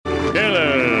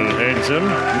Hello, handsome.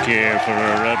 Care for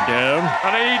a rundown?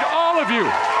 And I need all of you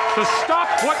to stop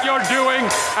what you're doing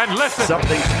and listen.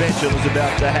 Something special is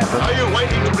about to happen. Are you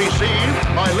waiting to receive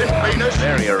my limp penis?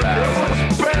 Very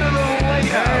aroused. Better than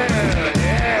later.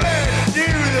 Let's do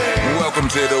this. Welcome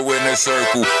to the winner's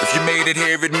circle. If you made it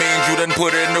here, it means you done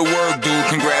put in the work, dude.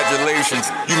 Congratulations.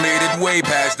 You made it way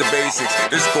past the basics.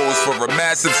 This calls for a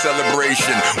massive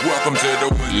celebration. Welcome to the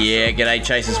winner's Yeah, g'day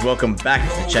Chasers. Welcome back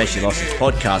to the Chase Your Losses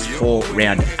podcast for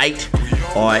round 8.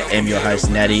 I am your host,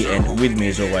 Natty, and with me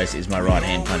as always is my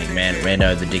right-hand punting man,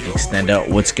 Rando the Dick Extender.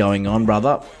 What's going on,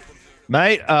 brother?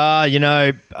 Mate,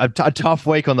 a tough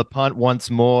week on the punt once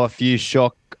more. A few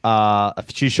shock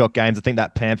games. I think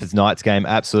that Panthers Knights game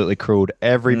absolutely cruelled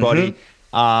everybody.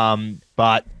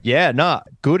 But yeah,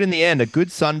 good in the end. A good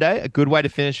Sunday, a good way to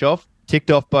finish off. Ticked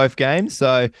off both games,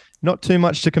 so not too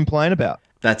much to complain about.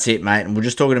 That's it, mate. And we're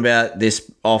just talking about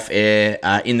this off air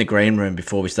in the green room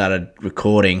before we started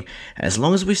recording. And as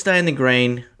long as we stay in the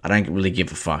green, I don't really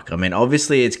give a fuck. I mean,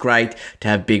 obviously it's great to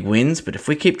have big wins, but if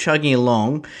we keep chugging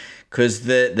along, because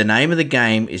the name of the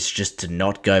game is just to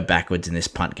not go backwards in this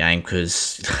punt game,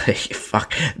 because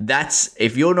fuck, that's,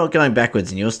 if you're not going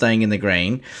backwards and you're staying in the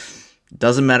green,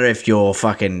 doesn't matter if you're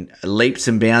fucking leaps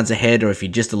and bounds ahead or if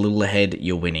you're just a little ahead,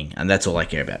 you're winning. And that's all I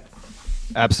care about.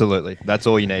 Absolutely. That's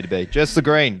all you need to be. Just the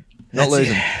green. Not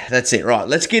losing. That's it. Right.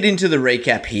 Let's get into the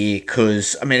recap here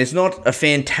because, I mean, it's not a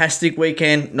fantastic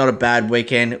weekend, not a bad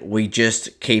weekend. We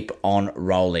just keep on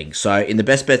rolling. So, in the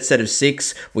best bet set of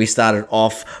 6, we started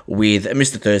off with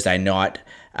Mr. Thursday Night,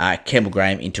 Campbell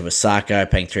Graham into Osako,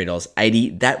 paying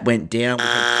 $3.80. That went down. We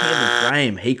had Campbell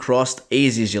Graham. He crossed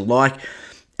easy as you like.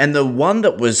 And the one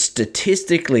that was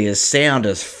statistically as sound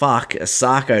as fuck,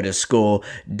 Osako to score,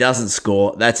 doesn't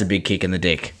score. That's a big kick in the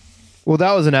dick. Well,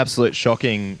 that was an absolute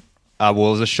shocking... it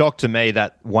was a shock to me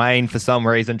that Wayne, for some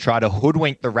reason, tried to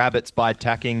hoodwink the Rabbits by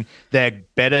attacking their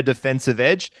better defensive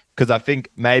edge, because I think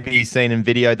maybe he's seen in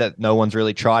video that no one's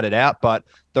really tried it out, but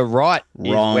the right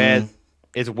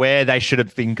is where they should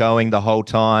have been going the whole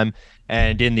time.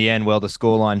 And in the end, well, the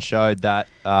scoreline showed that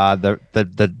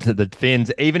the Finns,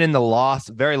 even in the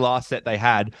very last set they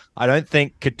had, I don't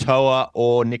think Katoa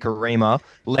or Nikarima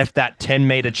left that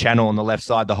 10-meter channel on the left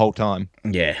side the whole time.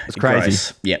 Yeah. It's crazy.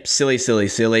 Gross. Yep. Silly.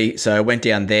 So it went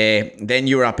down there. Then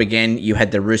you were up again. You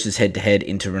had the Roosters head-to-head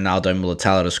into Ronaldo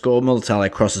Mulatalo to score. Mulatalo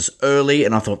crosses early,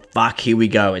 and I thought, fuck, here we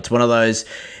go. It's one of those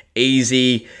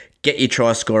easy... Get your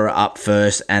try scorer up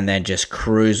first and then just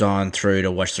cruise on through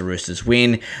to watch the Roosters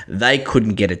win. They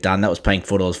couldn't get it done. That was paying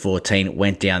 $4.14.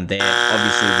 Went down there.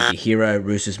 Obviously, with the hero,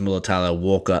 Roosters, Mulatalo,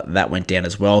 Walker, that went down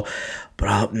as well.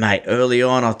 But, mate, early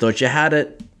on, I thought you had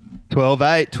it.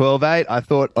 12-8. I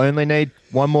thought only need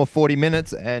one more 40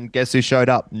 minutes. And guess who showed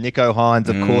up? Nico Hines.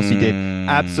 Of course he did.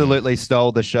 Absolutely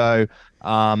stole the show.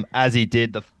 As he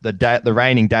did the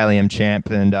reigning Dally M champ.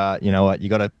 And you know what? You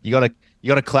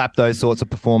got to clap those sorts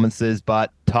of performances,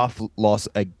 but tough loss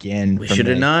again. We should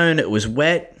have known. It was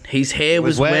wet. His hair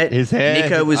was wet. His hair.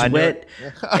 Nico was wet.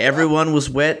 Everyone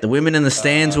was wet. The women in the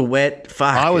stands were wet.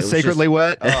 Fuck. I was secretly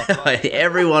wet.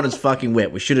 Everyone was fucking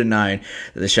wet. We should have known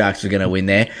that the Sharks were going to win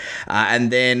there.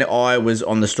 And then I was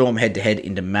on the Storm head-to-head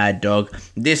into Mad Dog.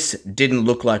 This didn't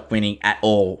look like winning at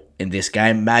all in this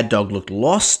game. Mad Dog looked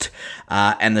lost,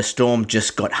 and the Storm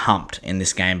just got humped in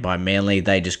this game by Manly.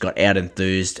 They just got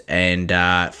out-enthused, and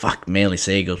Manly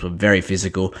Seagulls were very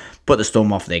physical. Put the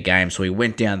Storm off their game, so we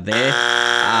went down there.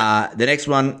 The next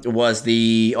one was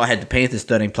I had the Panthers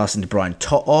 13 plus into Brian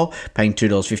To'o, paying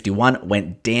 $2.51.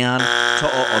 Went down.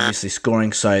 To'o obviously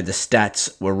scoring, so the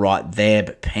stats were right there.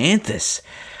 But Panthers,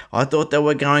 I thought they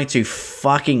were going to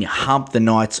fucking hump the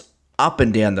Knights up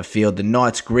and down the field. The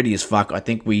Knights gritty as fuck. I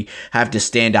think we have to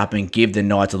stand up and give the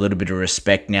Knights a little bit of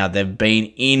respect now. They've been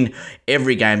in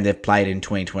every game they've played in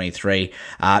 2023.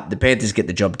 The Panthers get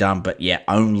the job done, but yeah,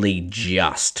 only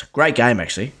just. Great game,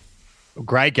 actually.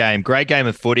 Great game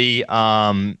of footy.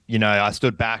 I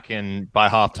stood back and by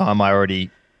halftime I already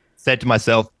said to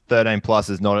myself, 13 plus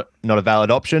is not a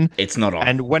valid option. It's not on.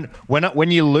 And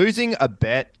when you're losing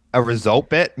a result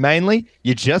bet mainly,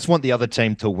 you just want the other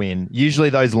team to win. Usually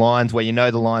those lines where you know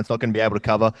the line's not going to be able to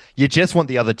cover, you just want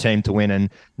the other team to win. And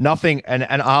nothing. And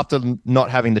after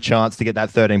not having the chance to get that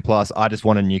 13 plus, I just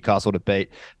wanted Newcastle to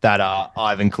beat that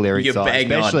Ivan Cleary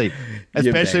side,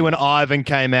 especially when Ivan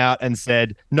came out and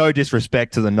said, "No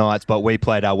disrespect to the Knights, but we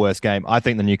played our worst game." I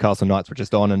think the Newcastle Knights were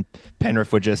just on, and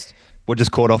Penrith were just we're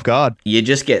just caught off guard. You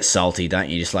just get salty, don't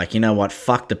you? Just like, you know what?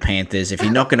 Fuck the Panthers. If you're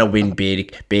not going to win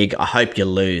big, I hope you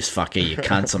lose. Fucker, you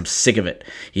cunts. I'm sick of it.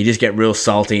 You just get real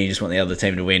salty and you just want the other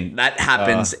team to win. That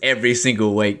happens every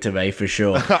single week to me, for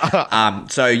sure.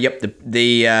 So, yep,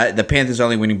 the Panthers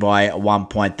only winning by 1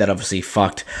 point. That obviously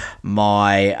fucked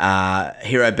my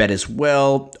hero bet as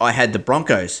well. I had the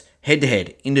Broncos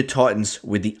head-to-head into Titans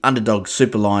with the underdog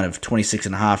super line of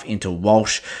 26.5 into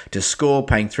Walsh to score,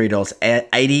 paying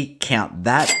 $3.80. Count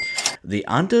that. The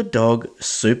underdog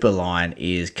super line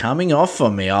is coming off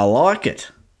for me. I like it.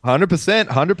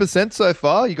 100% so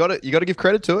far. You got to give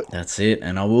credit to it. That's it,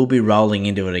 and I will be rolling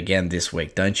into it again this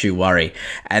week. Don't you worry.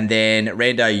 And then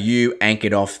Rando, you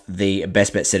anchored off the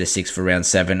best bet set of 6 for round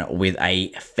 7 with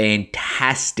a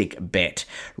fantastic bet.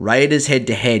 Raiders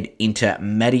head-to-head into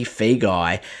Matty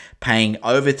Feagai, paying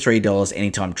over $3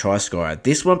 anytime try scorer.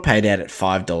 This one paid out at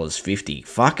 $5.50.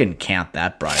 Fucking count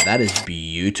that, bro. That is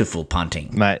beautiful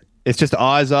punting. Mate, it's just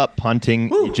eyes up punting.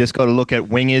 Woo. You just got to look at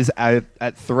wingers at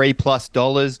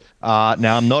 $3+.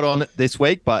 Now, I'm not on it this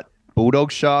week, but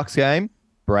Bulldogs Sharks game,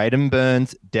 Braden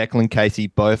Burns, Declan Casey,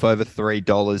 both over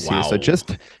 $3 here. So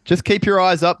just keep your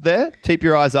eyes up there.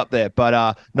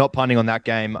 But not punting on that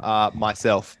game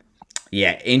myself.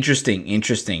 Yeah, interesting.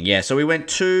 Yeah, so we went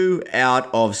 2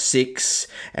 out of 6,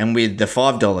 and with the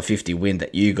 $5.50 win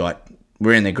that you got,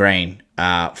 we're in the green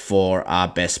for our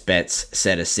best bets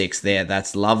set of 6 there.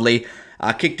 That's lovely.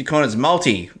 Kick to Connor's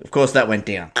multi. Of course, that went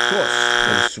down.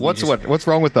 Of course. What's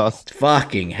wrong with us?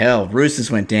 Fucking hell. Roosters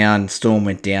went down. Storm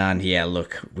went down. Yeah,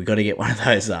 look, we got to get one of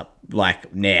those up.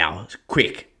 Like, now.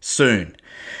 Quick. Soon.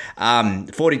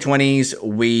 40-20s,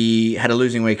 we had a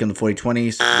losing week on the 40-20s. We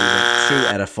went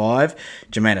 2 out of 5.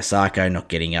 Jermaine Asako not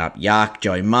getting up. Yark,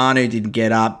 Joey Manu didn't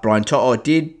get up. Brian To'o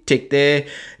did tick there.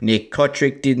 Nick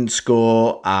Kotrick didn't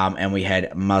score. And we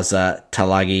had Muzza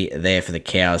Talagi there for the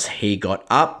Cows. He got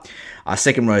up. Our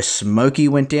second row, Smokey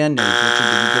went down. Didn't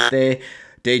get there.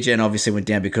 DJN obviously went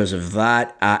down because of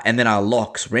that. And then our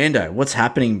locks. Rando, what's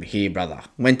happening here, brother?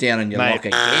 Went down on your lock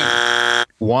again.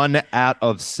 1 out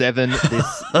of 7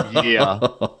 this year.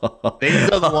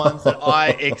 These are the ones that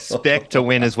I expect to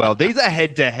win as well. These are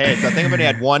head-to-heads. I think I've only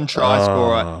had one try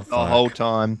scorer the whole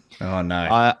time. Oh,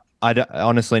 no. I don't,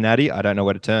 honestly, Natty, I don't know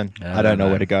where to turn. I don't know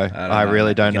where to go. I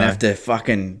really don't know. You're going to have to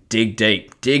fucking dig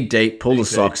deep, pull the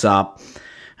socks up,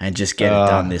 and just get it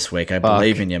done this week. I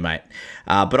believe in you, mate.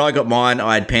 But I got mine.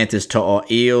 I had Panthers to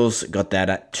Eels. Got that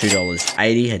at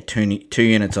 $2.80. Had two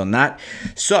units on that.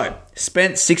 So,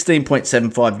 spent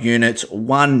 16.75 units,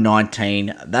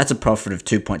 119. That's a profit of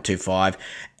 2.25.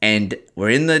 And we're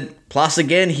in the plus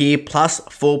again here, plus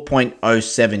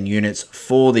 4.07 units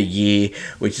for the year,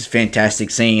 which is fantastic,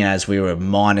 seeing as we were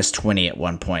minus 20 at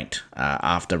one point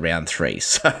after round 3.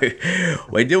 So,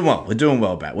 we're doing well. We're doing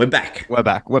well, We're back. We're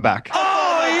back.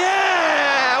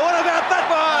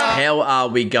 How are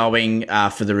we going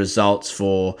for the results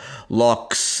for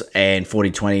locks and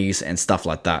 40-20s and stuff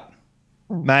like that?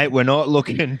 Mate, we're not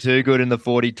looking too good in the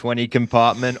 40-20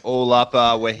 compartment. All up,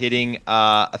 we're hitting,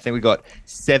 I think we got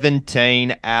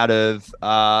 17 out of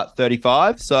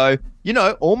 35. So,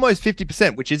 almost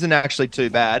 50%, which isn't actually too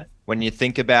bad when you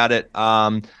think about it.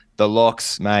 The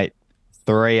locks, mate,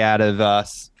 3 out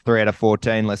of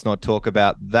 14. Let's not talk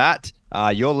about that.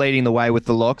 You're leading the way with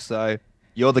the locks, so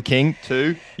you're the king,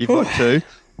 2. You've got 2.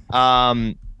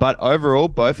 But overall,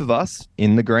 both of us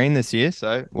in the green this year,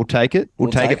 so we'll take it. We'll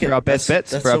take it for our best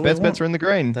bets. For our best bets are in the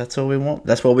green. That's all we want.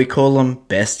 That's what we call them,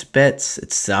 best bets.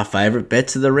 It's our favourite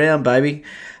bets of the round, baby.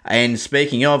 And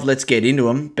speaking of, let's get into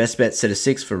them. Best bet set of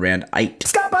 6 for round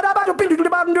 8. I'm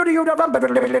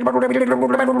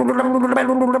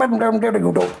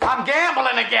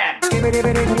gambling again.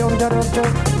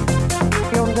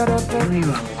 Are you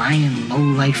a lying,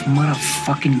 low-life,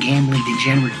 motherfucking gambling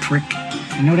degenerate prick?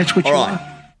 You know that's what you are?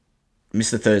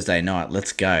 Mr. Thursday night,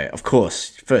 let's go. Of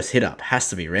course, first hit up has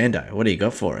to be Rando. What do you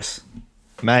got for us?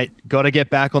 Mate, got to get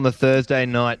back on the Thursday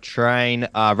night train.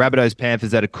 Rabbitohs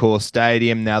Panthers at Accor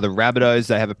Stadium. Now, the Rabbitohs,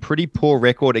 they have a pretty poor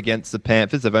record against the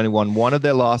Panthers. They've only won 1 of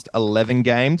their last 11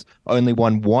 games, only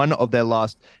won 1 of their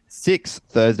last 6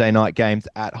 Thursday night games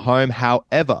at home.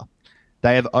 However,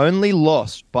 they have only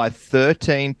lost by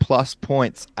 13 plus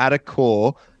points at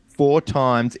Accor 4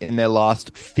 times in their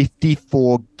last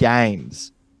 54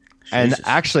 games. Jesus. And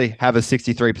actually have a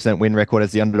 63% win record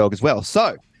as the underdog as well.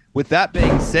 So, with that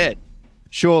being said,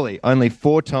 surely only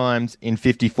 4 times in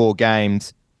 54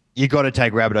 games, you got to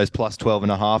take Rabbitohs plus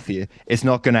 12.5 here. It's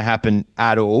not going to happen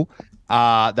at all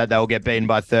that they'll get beaten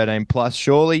by 13 plus.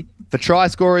 Surely, the try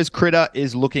scorers, Critter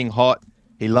is looking hot.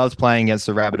 He loves playing against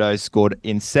the Rabbitohs, scored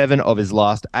in 7 of his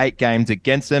last 8 games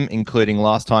against them, including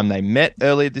last time they met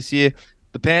earlier this year.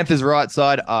 The Panthers' right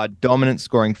side are dominant,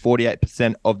 scoring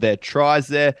 48% of their tries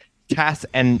there. Tass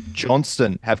and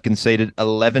Johnston have conceded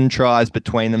 11 tries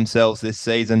between themselves this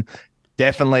season.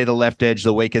 Definitely the left edge,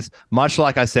 the weakest. Much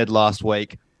like I said last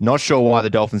week, not sure why the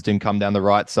Dolphins didn't come down the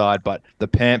right side, but the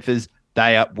Panthers,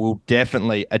 will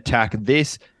definitely attack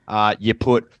this. You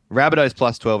put Rabbitohs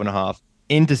plus 12.5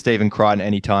 into Stephen Crichton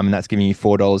anytime, and that's giving you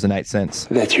 $4.08.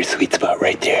 That's your sweet spot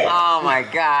right there. Oh, my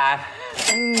God.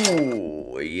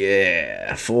 Ooh,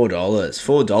 yeah. $4.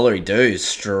 $4 dues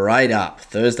straight up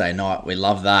Thursday night. We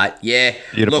love that. Yeah.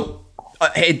 Beautiful.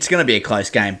 Look, it's going to be a close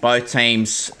game. Both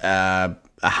teams are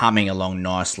humming along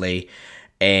nicely.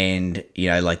 And,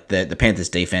 the Panthers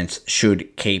defense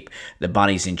should keep the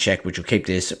Bunnies in check, which will keep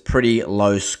this pretty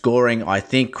low scoring. I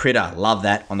think Critter, love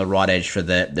that on the right edge for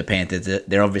the Panthers.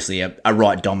 They're obviously a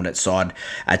right dominant side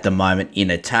at the moment in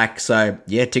attack. So,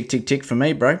 yeah, tick, tick, tick for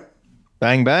me, bro.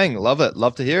 Bang, bang. Love it.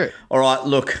 Love to hear it. All right,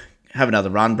 look, have another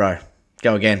run, bro.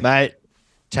 Go again. Mate,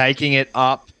 taking it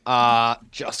up. I've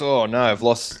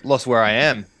lost where I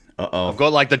am. Uh-oh. I've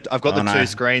got the two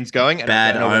screens going, and Bad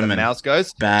I don't know where the omen. mouse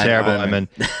goes. Bad terrible omen.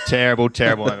 Terrible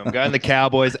omen. I'm going the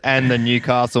Cowboys and the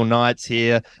Newcastle Knights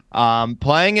here.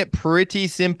 Playing it pretty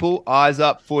simple, eyes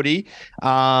up footy.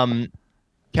 Cowboys,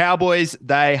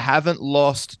 they haven't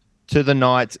lost to the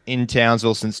Knights in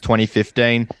Townsville since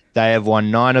 2015. They have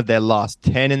won 9 of their last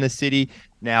 10 in the city.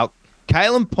 Now,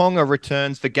 Kalen Ponga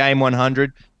returns for game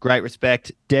 100. Great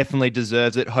respect. Definitely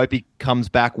deserves it. Hope he comes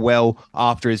back well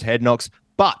after his head knocks.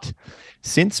 But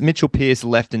since Mitchell Pearce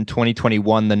left in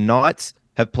 2021, the Knights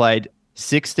have played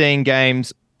 16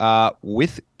 games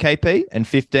with KP and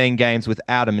 15 games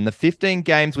without him. In the 15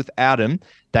 games without him,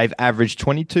 they've averaged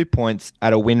 22 points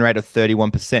at a win rate of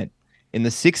 31%. In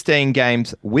the 16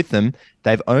 games with them,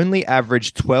 they've only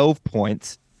averaged 12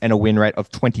 points and a win rate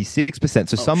of 26%.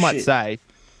 So some might say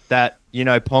that,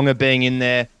 Ponga being in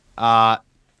there,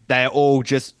 they all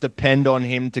just depend on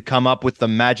him to come up with the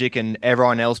magic, and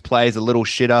everyone else plays a little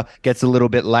shitter, gets a little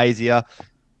bit lazier.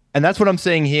 And that's what I'm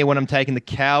seeing here when I'm taking the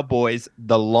Cowboys,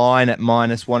 the line at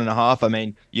 -1.5. I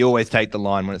mean, you always take the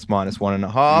line when it's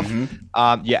 -1.5.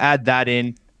 Mm-hmm. You add that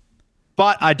in.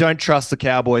 But I don't trust the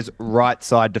Cowboys' right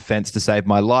side defense to save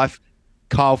my life.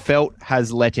 Kyle Felt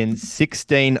has let in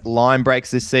 16 line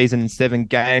breaks this season in 7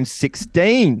 games.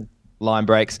 16 line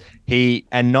breaks.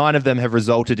 And 9 of them have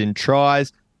resulted in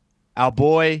tries. Our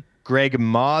boy, Greg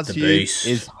Marzhew,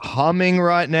 is humming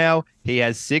right now. He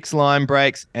has 6 line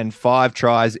breaks and 5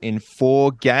 tries in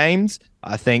 4 games.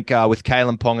 I think with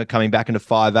Kalen Ponga coming back into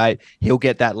 5'8", he'll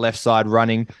get that left side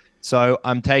running. So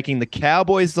I'm taking the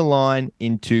Cowboys the line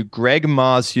into Greg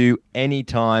Marzhew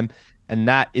anytime, and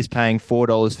that is paying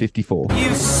 $4.54.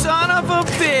 You son of a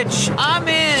bitch! I'm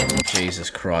in! Jesus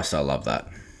Christ, I love that.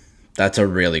 That's a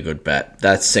really good bet.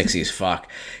 That's sexy as fuck.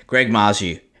 Greg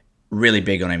Marzhew. Really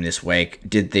big on him this week.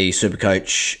 Did the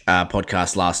Supercoach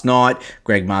podcast last night.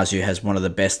 Greg Marzhew has one of the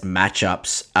best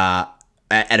matchups out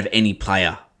of any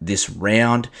player this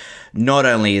round. Not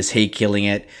only is he killing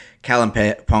it, Kalen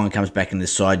Ponga comes back in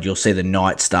this side. You'll see the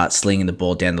Knights start slinging the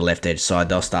ball down the left edge side.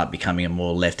 They'll start becoming a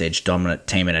more left edge dominant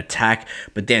team in attack.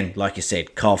 But then, like you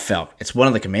said, Kyle Felt. It's one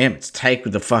of the commandments. Take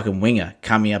with the fucking winger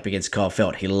coming up against Kyle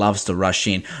Felt. He loves to rush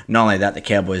in. Not only that, the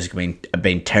Cowboys have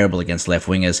been terrible against left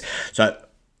wingers. So,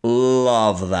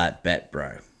 love that bet,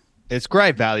 bro. It's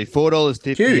great value.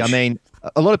 $4.50. Huge. I mean,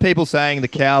 a lot of people saying the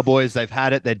Cowboys, they've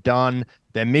had it, they're done.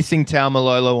 They're missing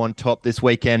Taumalolo on top this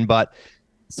weekend, but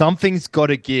something's got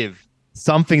to give.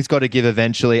 Something's got to give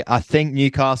eventually. I think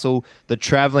Newcastle, the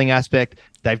traveling aspect,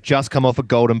 they've just come off a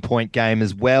Golden Point game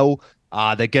as well.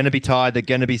 They're going to be tired. They're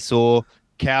going to be sore.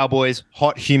 Cowboys,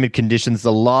 hot, humid conditions,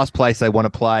 the last place they want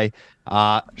to play.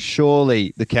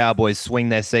 Surely the Cowboys swing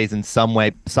their season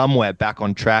somewhere back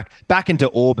on track, back into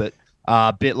orbit.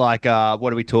 A bit like,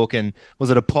 what are we talking?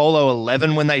 Was it Apollo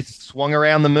 11 when they swung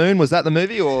around the moon? Was that the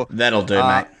movie? Or that'll do,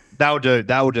 mate. That'll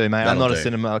do, mate. I'm not a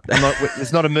cinema.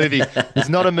 It's not a movie. It's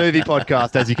not a movie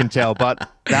podcast, as you can tell, but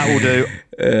that will do.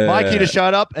 Mike, you to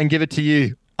shut up and give it to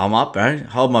you. I'm up, bro.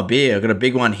 Hold my beer. I've got a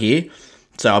big one here.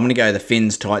 So I'm going to go the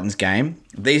Finns-Titans game.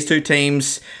 These two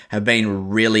teams have been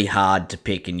really hard to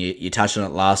pick, and you touched on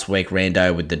it last week,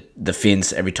 Rando, with the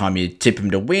Finns. Every time you tip them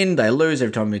to win, they lose.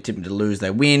 Every time you tip them to lose, they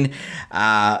win.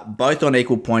 Both on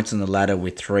equal points on the ladder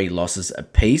with 3 losses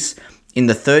apiece. In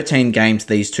the 13 games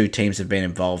these two teams have been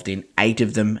involved in, 8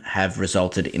 of them have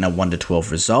resulted in a 1-12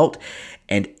 result.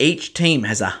 And each team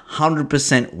has a 100%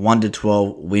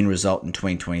 1-12 win result in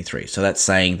 2023. So that's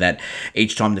saying that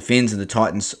each time the Finns and the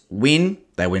Titans win,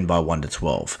 They win by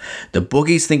 1-12. The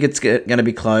bookies think it's going to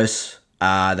be close.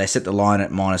 They set the line at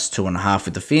 -2.5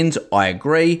 with the Finns. I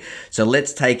agree. So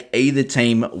let's take either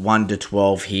team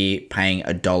 1-12 here, paying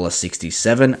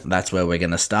 $1.67. That's where we're going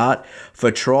to start.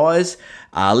 For tries,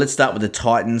 let's start with the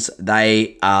Titans.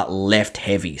 They are left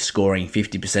heavy, scoring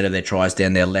 50% of their tries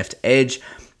down their left edge.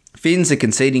 Finns are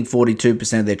conceding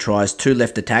 42% of their tries to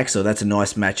left attack, so that's a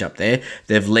nice matchup there.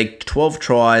 They've leaked 12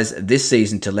 tries this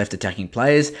season to left attacking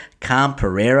players. Cam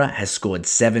Pereira has scored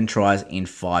 7 tries in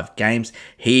 5 games.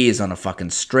 He is on a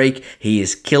fucking streak. He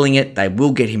is killing it. They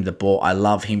will get him the ball. I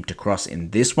love him to cross in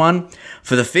this one.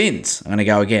 For the Finns, I'm going to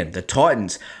go again. The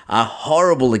Titans are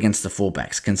horrible against the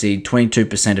fullbacks, conceding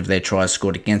 22% of their tries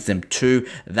scored against them to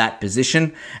that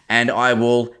position, and I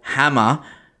will hammer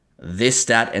this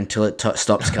stat until it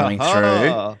stops coming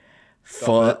through.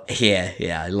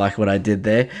 I like what I did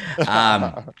there.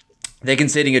 They're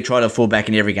conceding a try to fullback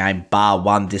in every game, bar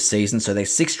one this season. So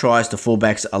there's 6 tries to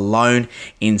fullbacks alone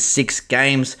in 6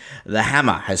 games. The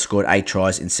Hammer has scored 8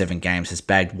 tries in 7 games, has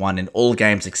bagged 1 in all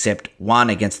games except 1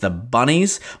 against the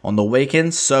Bunnies on the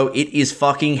weekends. So it is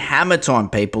fucking hammer time,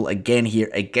 people, again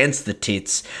here against the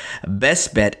Tits.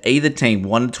 Best bet, either team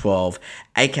 1-12,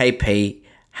 AKP,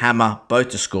 Hammer, both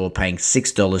to score, paying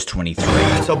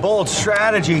 $6.23. It's a bold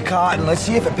strategy, Cotton. Let's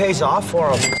see if it pays off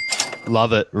for them.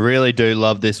 Love it. Really do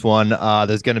love this one.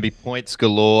 There's going to be points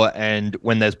galore, and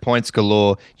when there's points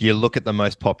galore, you look at the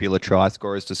most popular try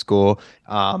scorers to score.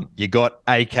 You got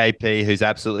AKP, who's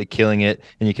absolutely killing it,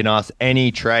 and you can ask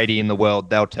any tradie in the world,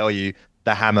 they'll tell you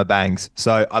the Hammer bangs.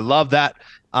 So I love that.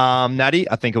 Natty,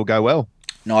 I think it'll go well.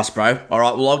 Nice, bro. All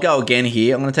right, well, I'll go again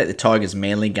here. I'm going to take the Tigers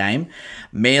Manly game.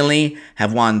 Manly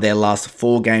have won their last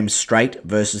 4 games straight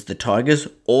versus the Tigers,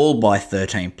 all by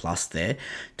 13 plus there.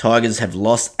 Tigers have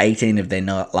lost 18 of their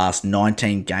last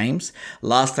 19 games.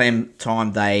 Last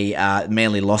time they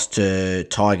Manly lost to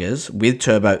Tigers with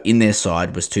Turbo in their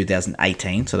side was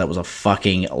 2018, so that was a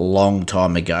fucking long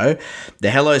time ago.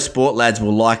 The Hello Sport lads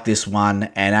will like this one,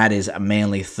 and that is a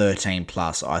Manly 13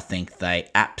 plus. I think they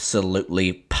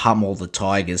absolutely pummel the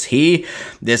Tigers here.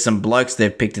 There's some blokes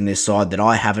they've picked in this side that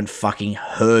I haven't fucking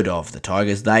heard of. The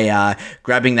Tigers, they are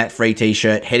grabbing that free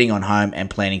t-shirt, heading on home and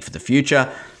planning for the future.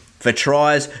 For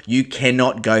tries, you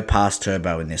cannot go past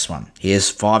Turbo in this one. He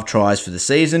has 5 tries for the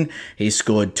season. He's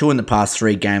scored 2 in the past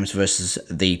 3 games versus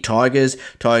the Tigers.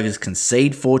 Tigers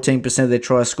concede 14% of their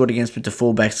tries scored against the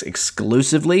fullbacks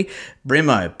exclusively.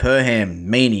 Brimo, Perham,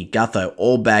 Meany, Gutho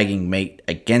all bagging meat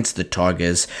against the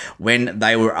Tigers when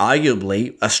they were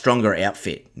arguably a stronger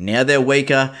outfit. Now they're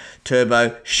weaker.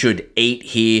 Turbo should eat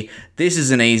here. This is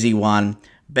an easy one.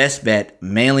 Best bet,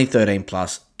 Manly 13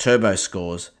 plus. Turbo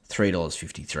scores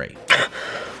 $3.53.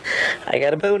 I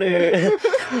got a boner.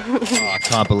 I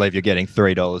can't believe you're getting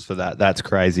 $3 for that. That's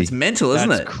crazy. It's mental,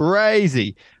 isn't it? That's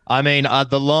crazy. I mean,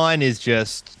 the line is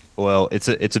just, well, it's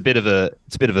a bit of a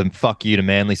fuck you to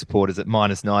Manly supporters at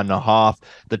 -9.5.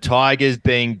 The Tigers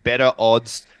being better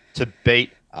odds to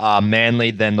beat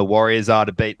Manly than the Warriors are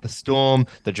to beat the Storm.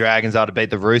 The Dragons are to beat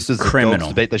the Roosters. Criminal. The Dogs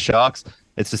to beat the Sharks.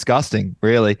 It's disgusting,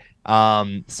 really.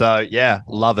 So yeah,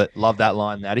 love it. Love that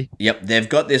line, Natty. Yep, they've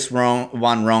got this wrong,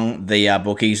 the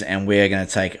bookies, and we're going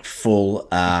to take full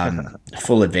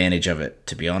advantage of it,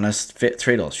 to be honest.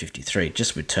 $3.53,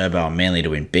 just with Turbo and Manly to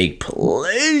win big,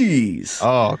 please.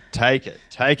 Oh, take it.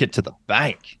 Take it to the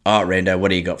bank. All right, Rando, what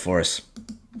do you got for us?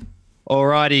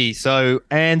 Alrighty, so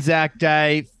Anzac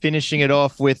Day, finishing it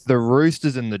off with the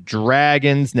Roosters and the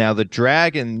Dragons. Now, the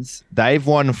Dragons, they've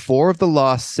won 4 of the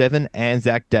last 7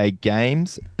 Anzac Day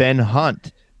games. Ben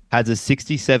Hunt has a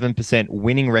 67%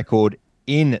 winning record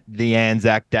in the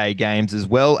Anzac Day games as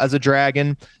well as a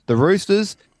Dragon. The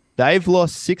Roosters, they've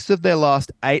lost 6 of their last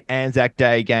 8 Anzac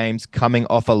Day games coming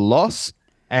off a loss.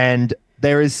 And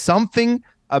there is something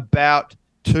about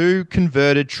 2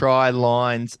 converted try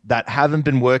lines that haven't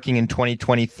been working in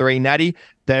 2023. Natty,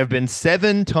 there have been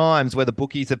 7 times where the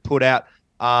bookies have put out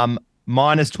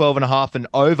 -12.5 and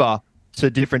over to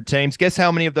different teams. Guess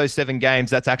how many of those 7 games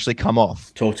that's actually come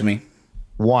off? Talk to me.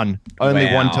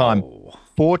 Only one time.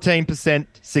 14%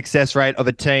 success rate of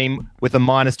a team with a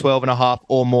 -12.5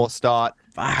 or more start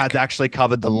has actually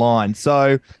covered the line.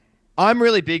 So I'm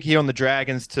really big here on the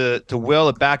Dragons to whirl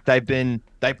it back.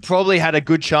 They probably had a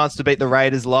good chance to beat the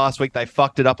Raiders last week. They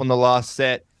fucked it up on the last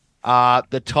set.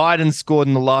 The Titans scored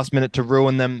in the last minute to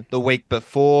ruin them the week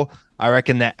before. I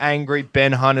reckon they're angry.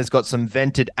 Ben Hunt has got some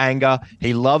vented anger.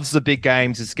 He loves the big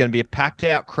games. It's going to be a packed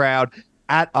out crowd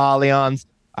at Allianz.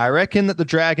 I reckon that the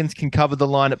Dragons can cover the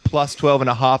line at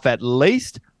 +12.5 at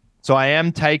least. So I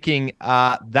am taking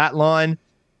that line.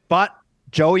 But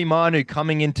Joey Manu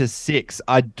coming into 6.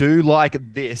 I do like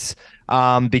this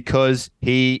because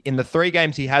in the 3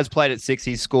 games he has played at 6,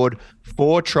 he's scored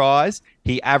 4 tries.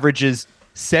 He averages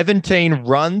 17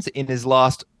 runs in his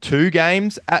last 2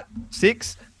 games at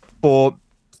 6 for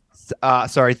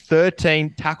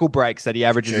 13 tackle breaks that he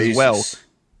averages as well.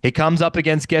 He comes up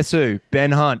against, guess who?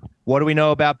 Ben Hunt. What do we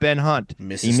know about Ben Hunt? He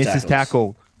misses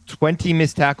tackle. 20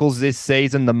 missed tackles this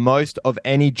season, the most of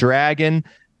any Dragon.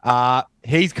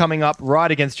 He's coming up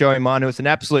right against Joey Manu. It's an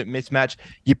absolute mismatch.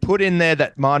 You put in there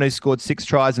that Manu scored 6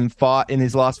 tries in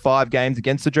his last 5 games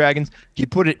against the Dragons. You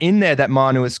put it in there that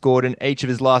Manu has scored in each of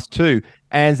his last 2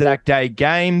 Anzac Day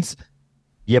games.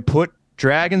 You put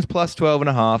Dragons plus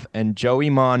 12.5 and Joey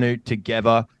Manu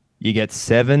together. You get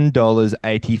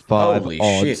 $7.85 Holy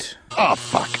odds. shit. Oh,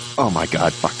 fuck. Oh, my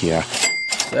God. Fuck yeah.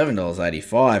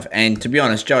 $7.85. And to be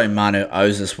honest, Joey Manu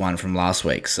owes us one from last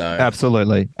week. So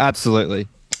Absolutely.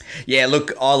 Yeah,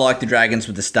 look, I like the Dragons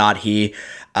with the start here.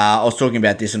 I was talking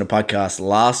about this in a podcast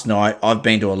last night. I've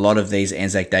been to a lot of these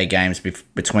Anzac Day games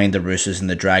between the Roosters and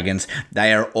the Dragons.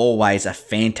 They are always a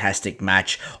fantastic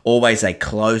match, always a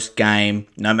close game,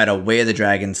 no matter where the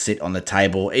Dragons sit on the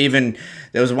table. Even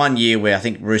there was one year where I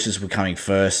think Roosters were coming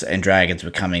first and Dragons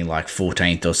were coming like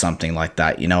 14th or something like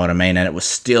that, you know what I mean? And it was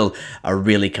still a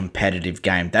really competitive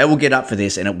game. They will get up for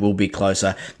this and it will be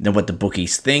closer than what the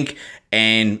bookies think.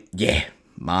 And yeah,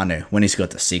 Manu, when he's got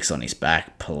the 6 on his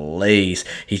back, please.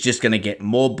 He's just going to get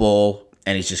more ball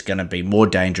and he's just going to be more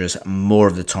dangerous more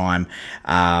of the time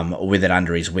with it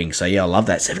under his wing. So, yeah, I love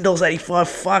that. $7.85.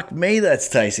 Fuck me, that's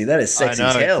tasty. That is sexy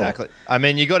as hell. Exactly. I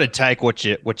mean, you got to take what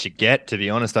you get, to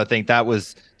be honest. I think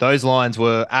those lines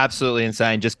were absolutely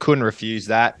insane. Just couldn't refuse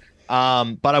that.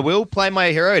 But I will play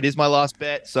my hero. It is my last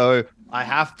bet. So I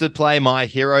have to play my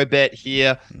hero bet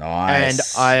here.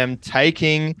 Nice. And I am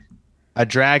taking a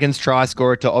Dragons try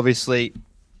scorer to obviously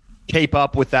keep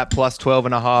up with that plus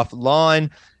 12.5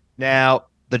 line. Now,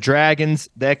 the Dragons,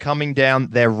 they're coming down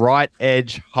their right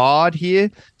edge hard here.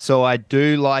 So I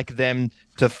do like them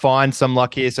to find some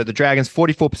luck here. So the Dragons,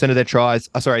 44% of their tries.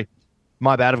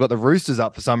 My bad. I've got the Roosters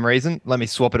up for some reason. Let me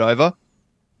swap it over.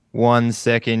 1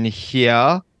 second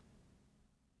here.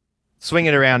 Swing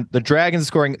it around. The Dragons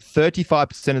scoring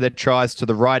 35% of their tries to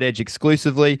the right edge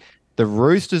exclusively. The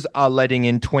Roosters are letting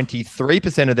in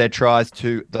 23% of their tries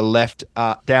to the left,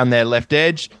 down their left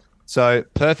edge. So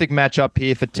perfect matchup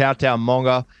here for Tautau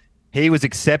Monga. He was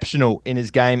exceptional in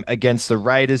his game against the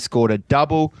Raiders, scored a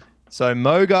double. So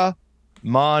Moga,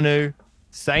 Manu,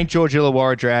 St. George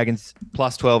Illawarra Dragons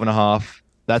plus 12.5.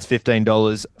 That's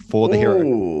 $15 for the hero.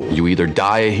 You either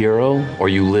die a hero or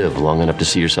you live long enough to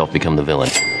see yourself become the villain.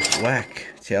 Whack.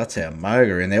 Tautau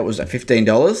Moga in there. Was that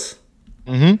 $15?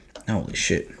 Mm-hmm. Holy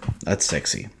shit. That's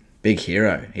sexy. Big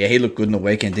hero. Yeah, he looked good in the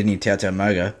weekend, didn't he, Tautau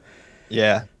Moga?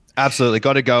 Yeah, absolutely.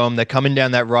 Got to go on. They're coming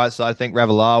down that right side. I think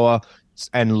Ravalawa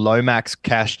and Lomax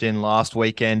cashed in last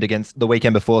weekend against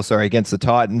the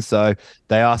Titans. So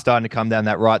they are starting to come down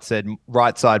that right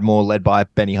side more, led by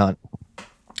Benny Hunt.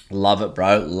 Love it,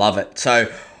 bro. Love it.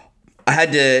 So I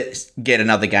had to get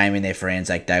another game in there for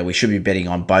Anzac Day. We should be betting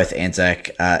on both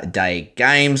Anzac Day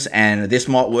games, and this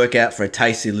might work out for a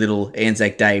tasty little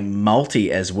Anzac Day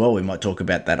multi as well. We might talk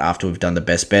about that after we've done the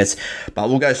best bets, but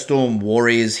we'll go Storm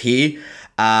Warriors here.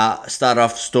 Start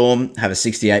off, Storm have a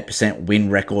 68% win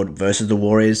record versus the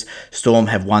Warriors. Storm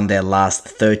have won their last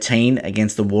 13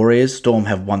 against the Warriors. Storm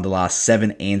have won the last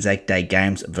 7 Anzac Day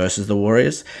games versus the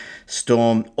Warriors.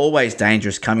 Storm, always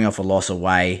dangerous, coming off a loss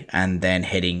away and then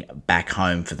heading back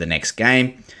home for the next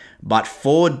game. But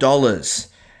 $4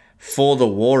 for the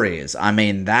Warriors, I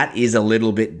mean, that is a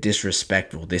little bit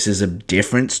disrespectful. This is a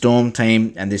different Storm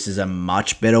team, and this is a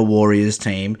much better Warriors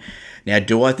team. Now,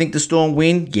 do I think the Storm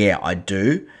win? Yeah, I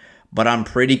do. But I'm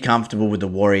pretty comfortable with the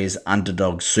Warriors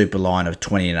underdog super line of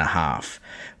 20.5,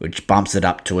 which bumps it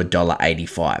up to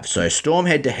 $1.85. So Storm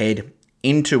head-to-head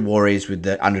into Warriors with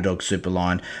the underdog super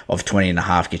line of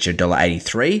 20.5 gets you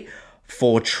 $1.83.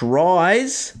 For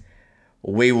tries,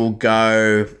 we will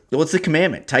go, what's the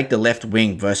commandment? Take the left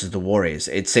wing versus the Warriors.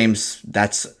 It seems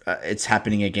that's it's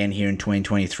happening again here in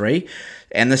 2023.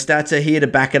 And the stats are here to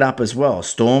back it up as well.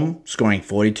 Storm scoring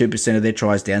 42% of their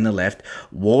tries down the left.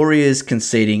 Warriors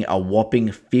conceding a whopping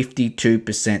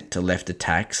 52% to left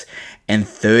attacks and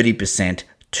 30%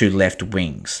 to left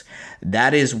wings.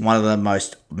 That is one of the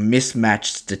most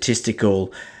mismatched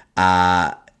statistical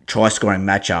try-scoring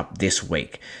matchup this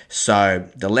week. So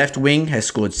the left wing has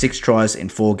scored 6 tries in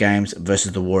 4 games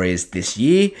versus the Warriors this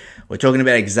year. We're talking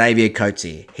about Xavier Coates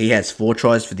here. He has 4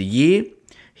 tries for the year.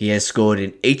 He has scored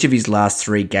in each of his last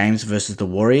 3 games versus the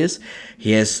Warriors.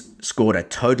 He has scored a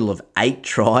total of 8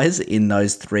 tries in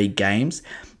those 3 games.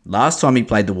 Last time he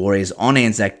played the Warriors on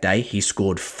Anzac Day, he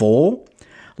scored 4.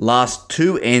 Last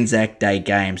 2 Anzac Day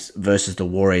games versus the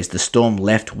Warriors, the Storm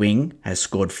left wing has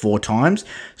scored 4 times.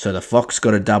 So the Fox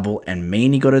got a double and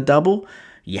Meaney got a double.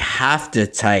 You have to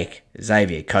take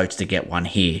Xavier Coates to get one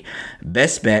here.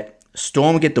 Best bet,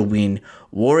 Storm get the win,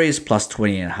 Warriors plus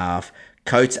 20.5,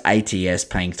 Coates ATS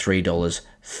paying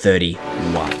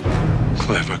 $3.31.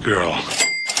 Clever girl.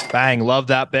 Bang, love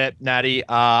that bet, Natty.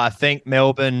 I think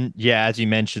Melbourne, yeah, as you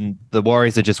mentioned, the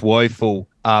Warriors are just woeful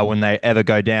when they ever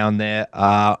go down there.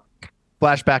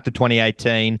 Flashback to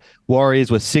 2018, Warriors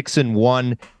were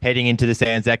 6-1 heading into this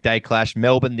Anzac Day clash.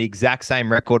 Melbourne, the exact same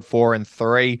record,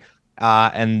 4-3,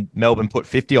 and Melbourne put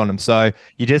 50 on them. So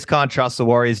you just can't trust the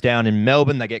Warriors down in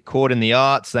Melbourne. They get caught in the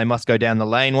arts. They must go down the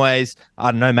laneways.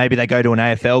 I don't know, maybe they go to an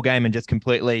AFL game and just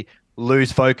completely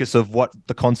lose focus of what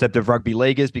the concept of rugby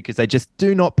league is, because they just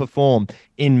do not perform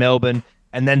in Melbourne.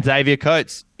 And then Xavier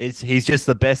Coates, he's just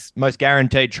the best, most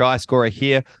guaranteed try scorer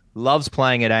here. Loves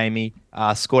playing at Amy.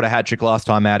 Scored a hat-trick last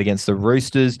time out against the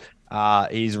Roosters.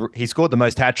 He scored the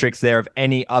most hat-tricks there of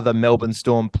any other Melbourne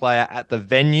Storm player at the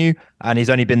venue, and he's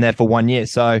only been there for 1 year.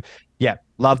 So, yeah,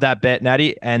 love that bet,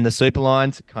 Natty. And the super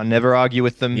lines, can never argue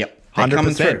with them. Yep.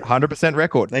 100%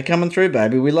 record. They're coming through,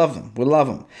 baby. We love them. We love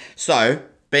them. So,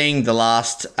 being the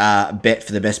last bet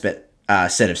for the best bet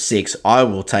set of 6, I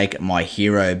will take my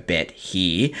hero bet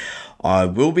here. I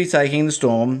will be taking the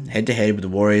Storm head-to-head with the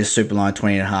Warriors Superline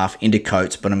 20.5 into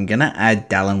Coates, but I'm going to add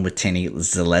Dallin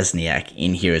Watene-Zelezniak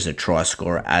in here as a try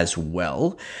scorer as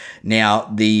well.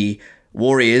 Now, the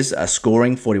Warriors are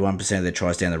scoring 41% of their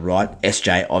tries down the right.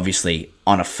 SJ obviously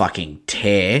on a fucking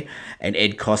tear, and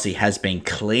Ed Cossey has been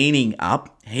cleaning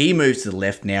up. He moves to the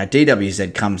left now.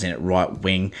 DWZ comes in at right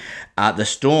wing. The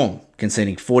Storm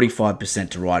conceding 45%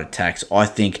 to right attacks. I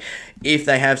think if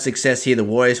they have success here, the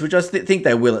Warriors, which I think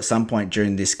they will at some point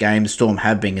during this game, the Storm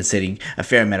have been conceding a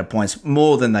fair amount of points,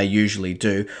 more than they usually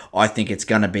do. I think it's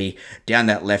going to be down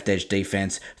that left edge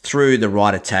defense through the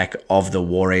right attack of the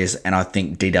Warriors, and I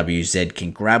think DWZ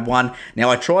can grab one.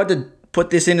 Now, I tried to put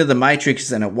this into the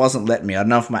Matrix and it wasn't letting me. I don't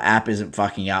know if my app isn't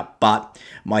fucking up, but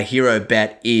my hero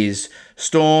bet is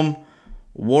Storm,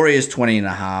 Warriors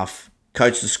 20.5,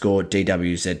 Coach to score,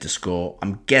 DWZ to score.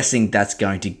 I'm guessing that's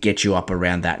going to get you up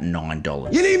around that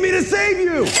 $9. You need me to save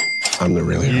you? I'm the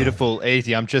really beautiful,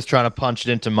 easy. I'm just trying to punch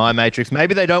it into my Matrix.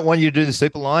 Maybe they don't want you to do the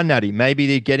super line, Natty. Maybe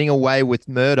they're getting away with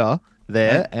murder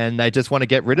there, and they just want to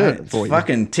get rid of it for you.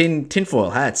 Fucking tinfoil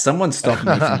hats. Someone stopped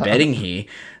me from betting here.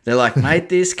 They're like, mate,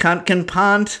 this cunt can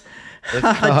punt.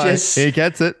 He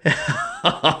gets it.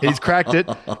 He's cracked it.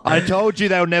 I told you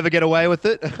they would never get away with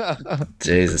it.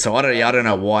 Jesus. So I don't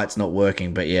know why it's not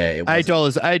working, but yeah, it was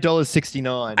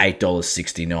 $8.69.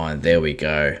 $8.69. There we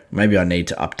go. Maybe I need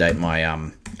to update my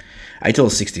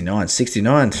 $8.69.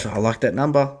 69. I like that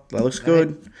number. That looks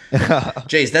good.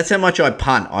 Jeez, that's how much I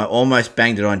punt. I almost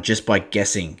banged it on just by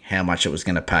guessing how much it was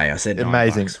going to pay. I said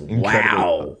amazing.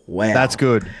 Wow. That's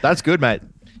good. That's good, mate.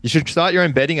 You should start your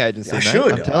own betting agency. I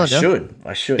should.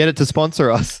 Get it to sponsor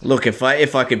us. Look, if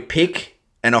I could pick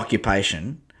an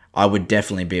occupation, I would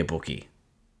definitely be a bookie.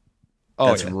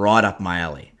 That's right up my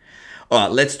alley. All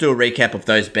right, let's do a recap of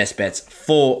those best bets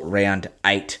for round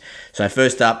 8. So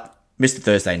first up, Mr.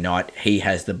 Thursday Night, he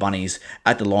has the Bunnies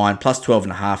at the line, plus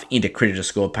 12.5 into Critter to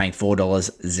score, paying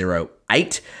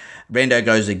 $4.08. Rando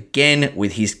goes again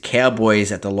with his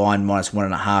Cowboys at the line, minus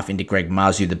 1.5 into Greg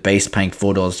Marzu, the Beast, paying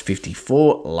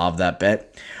 $4.54. Love that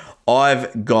bet.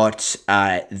 I've got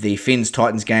the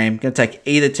Finns-Titans game. Going to take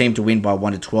either team to win by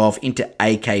 1-12 into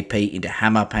AKP, into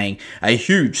Hammer, paying a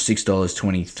huge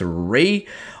 $6.23.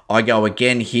 I go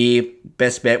again here.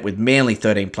 Best bet with Manly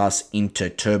 13 plus into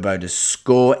Turbo to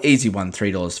score. Easy one,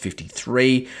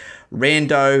 $3.53.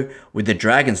 Rando with the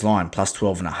Dragons line plus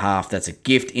 12.5. That's a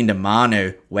gift into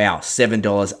Manu. Wow,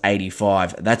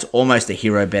 $7.85. That's almost a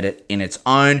hero bet in its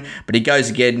own. But he goes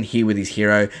again here with his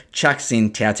hero. Chucks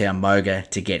in Tautau Moga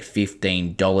to get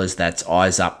 $15. That's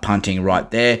eyes up punting right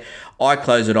there. I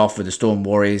close it off with the Storm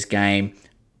Warriors game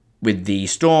with the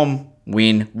Storm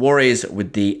win. Warriors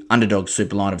with the underdog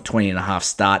super line of 20.5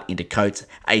 start into Coates.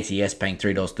 ATS paying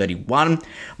 $3.31.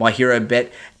 My hero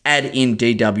bet, add in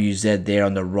DWZ there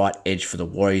on the right edge for the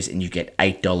Warriors and you get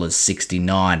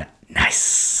 $8.69.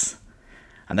 Nice.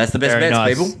 And that's the best bets,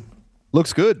 nice. People.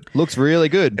 Looks good. Looks really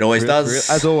good. It always does.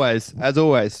 As always.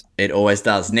 It always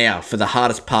does. Now, for the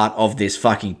hardest part of this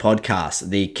fucking podcast,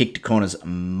 the Kick to Corners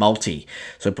multi.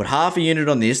 So put half a unit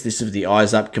on this. This is the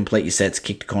eyes up, complete your sets,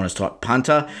 Kick to Corners type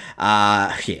punter.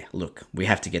 Look, we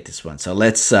have to get this one. So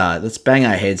let's bang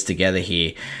our heads together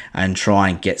here and try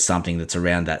and get something that's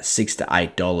around that $6 to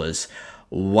 $8.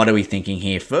 What are we thinking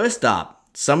here? First up,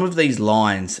 some of these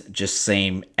lines just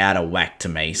seem out of whack to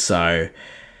me. So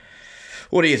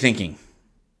what are you thinking?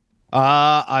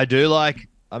 I do like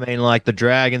the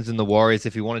Dragons and the Warriors,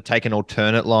 if you want to take an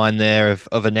alternate line there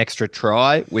of an extra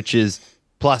try, which is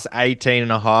plus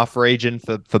 18.5 region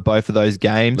for both of those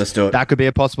games. Let's do it. That could be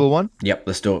a possible one. Yep,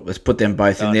 let's do it. Let's put them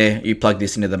both in there. You plug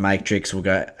this into the matrix. We'll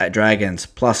go at Dragons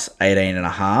plus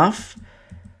 18.5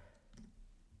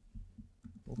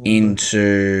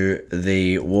 into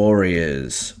the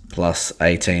Warriors plus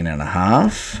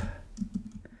 18.5.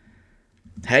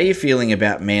 How are you feeling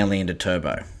about Manly into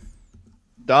Turbo?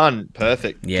 Done.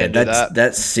 Perfect. Yeah,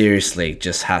 that's seriously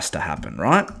just has to happen,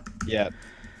 right? Yeah.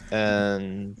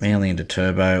 And Manly into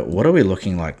Turbo. What are we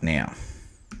looking like now?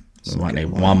 We might need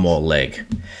one more leg.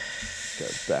 Go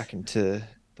back into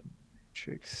the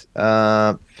matrix.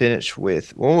 Finish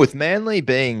with Manly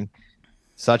being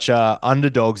such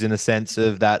underdogs in a sense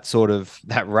of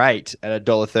that rate at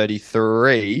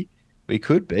 $1.33. We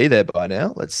could be there by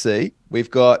now. Let's see. We've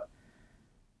got.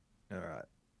 All right.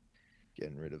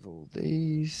 Getting rid of all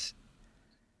these.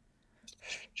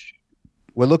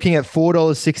 We're looking at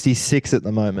 $4.66 at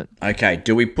the moment. Okay,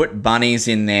 do we put bunnies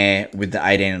in there with the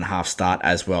 18.5 start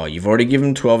as well? You've already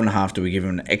given 12.5. Do we give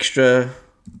them an extra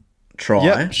try?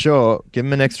 Yep, sure. Give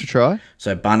them an extra try.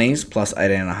 So bunnies plus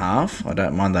 18.5. I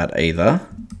don't mind that either.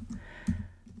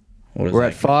 We're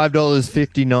at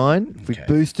 $5.59. If we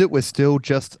boost it, we're still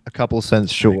just a couple of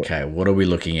cents short. Okay, what are we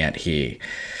looking at here?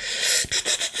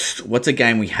 What's a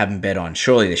game we haven't bet on?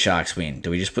 Surely the Sharks win.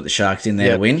 Do we just put the Sharks in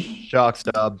there to win? Sharks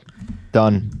dub.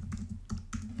 Done.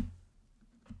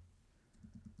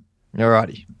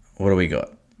 Alrighty. What do we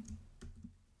got?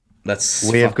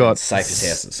 We have got safe as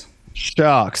houses.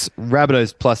 Sharks,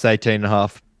 Rabbitohs plus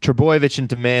 18.5, Trebojevic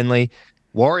into Manly,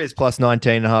 Warriors plus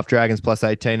 19.5, Dragons plus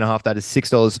 18.5. That is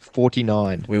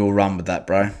 $6.49. We will run with that,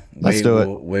 bro. Let's do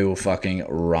it. We will fucking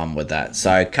run with that.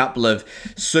 So a couple of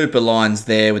super lines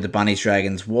there with the Bunnies,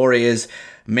 Dragons, Warriors.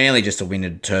 Manly just a win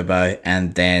at Turbo,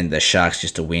 and then the Sharks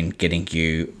just a win, getting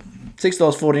you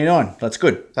 $6.49. That's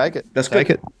good. Take it. That's good.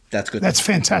 Take it. That's good. That's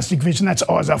fantastic vision. That's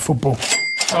eyes up football.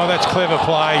 Oh, that's clever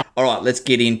play. All right, let's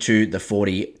get into the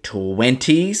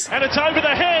 40-20s. And it's over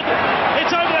the head.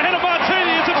 It's over the head of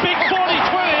Martini. It's a big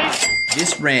 40-20.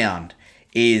 This round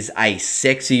is a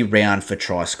sexy round for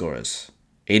try scorers.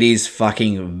 It is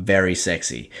fucking very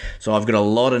sexy. So I've got a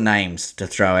lot of names to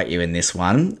throw at you in this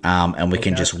one, and we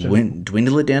can just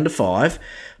dwindle it down to 5.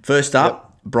 First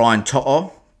up, Brian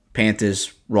To'o,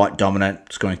 Panthers right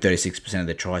dominant, scoring 36% of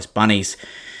their tries. Bunnies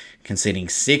conceding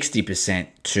 60%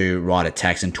 to right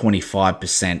attacks and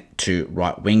 25% to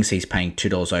right wings. He's paying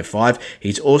 $2.05.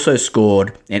 He's also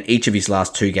scored in each of his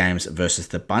last 2 games versus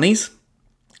the Bunnies.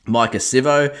 Micah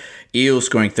Sivo, Eels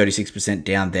scoring 36%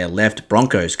 down their left.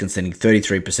 Broncos conceding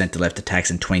 33% to left attacks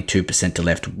and 22% to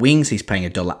left wings. He's paying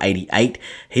 $1.88.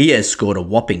 He has scored a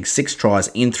whopping 6 tries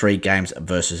in 3 games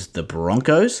versus the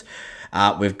Broncos.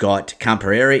 We've got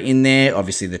Camperera in there.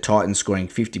 Obviously, the Titans scoring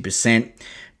 50%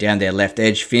 down their left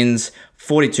edge. Finns,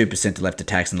 42% to left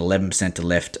attacks and 11% to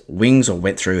left wings. I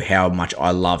went through how much I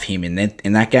love him in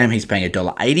that game. He's paying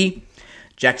 $1.80.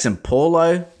 Jackson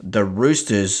Paulo, the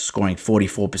Roosters scoring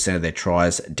 44% of their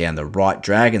tries down the right.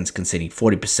 Dragons conceding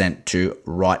 40% to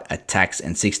right attacks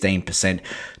and 16%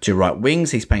 to right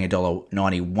wings. He's paying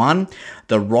 $1.91.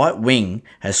 The right wing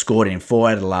has scored in 4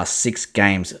 out of the last 6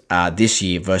 games this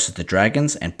year versus the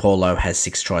Dragons, and Paulo has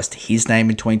 6 tries to his name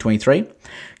in 2023.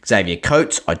 Xavier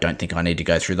Coates, I don't think I need to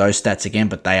go through those stats again,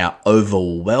 but they are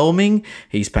overwhelming.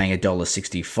 He's paying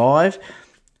 $1.65.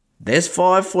 There's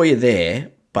 5 for you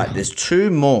there. But there's 2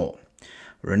 more.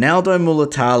 Ronaldo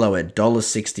Mulatalo at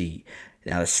 $1.60.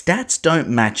 Now, the stats don't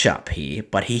match up here,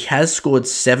 but he has scored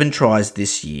 7 tries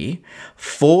this year,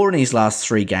 4 in his last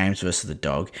 3 games versus the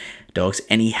Dogs,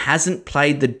 and he hasn't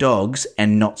played the Dogs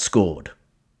and not scored.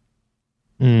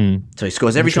 So he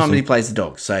scores every time that he plays the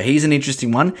Dogs. So he's an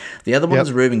interesting one. The other one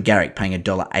is Ruben Garrick, paying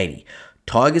 $1.80.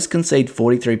 Tigers concede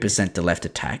 43% to left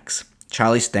attacks.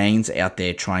 Charlie Staines out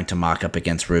there trying to mark up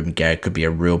against Ruben Garrick could be a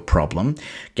real problem.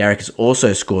 Garrick has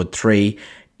also scored 3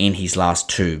 in his last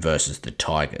 2 versus the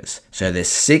Tigers. So there's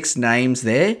 6 names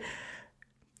there.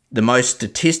 The most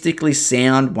statistically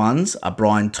sound ones are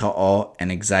Brian To'o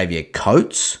and Xavier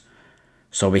Coates.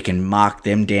 So we can mark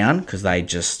them down because they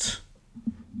just...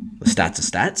 the stats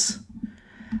are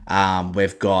stats.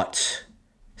 We've got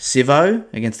Sivo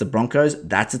against the Broncos.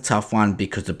 That's a tough one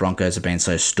because the Broncos have been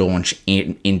so staunch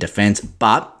in defense.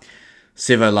 But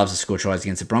Sivo loves to score tries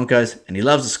against the Broncos, and he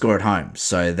loves to score at home.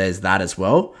 So there's that as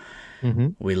well. Mm-hmm.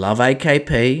 We love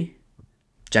AKP.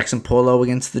 Jackson Paulo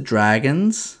against the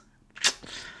Dragons.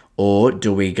 Or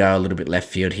do we go a little bit left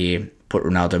field here? put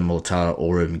Ronaldo Mulatalo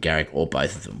or Ruben Garrick or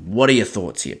both of them. What are your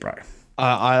thoughts here, bro?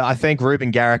 I think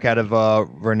Ruben Garrick out of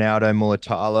Ronaldo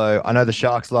Mulatalo. I know the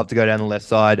Sharks love to go down the left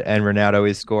side and Ronaldo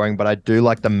is scoring, but I do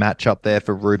like the matchup there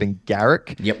for Ruben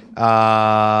Garrick. Yep.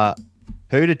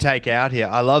 Who to take out here?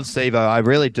 I love Sivo. I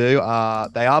really do.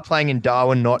 They are playing in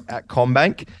Darwin, not at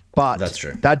Combank, but that's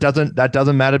true. That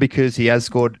doesn't matter because he has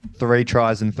scored 3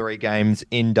 tries in 3 games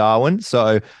in Darwin.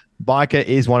 So Micah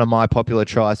is one of my popular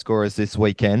try scorers this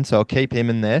weekend, so I'll keep him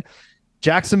in there.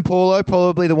 Jackson Paulo,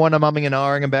 probably the one I'm umming and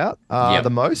ahhing about the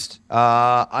most.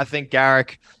 I think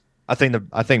Garrick. I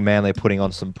think Manly are putting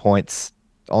on some points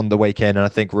on the weekend, and I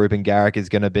think Ruben Garrick is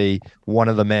going to be one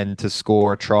of the men to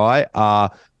score a try.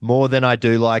 More than I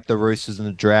do like the Roosters and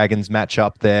the Dragons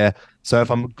matchup there. So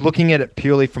if I'm looking at it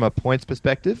purely from a points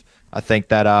perspective, I think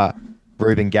that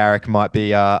Ruben Garrick might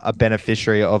be a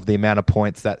beneficiary of the amount of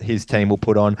points that his team will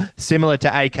put on, similar to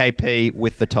AKP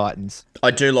with the Titans.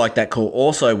 I do like that call.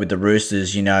 Also with the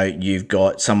Roosters, you've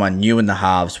got someone new in the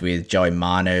halves with Joey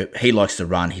Manu. He likes to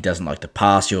run. He doesn't like to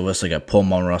pass. You also got Paul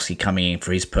Momorowski coming in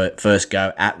for his first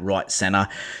go at right centre.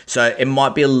 So it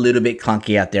might be a little bit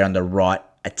clunky out there on the right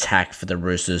attack for the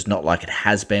Roosters, not like it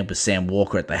has been with Sam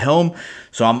Walker at the helm.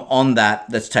 So I'm on that.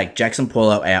 Let's take Jackson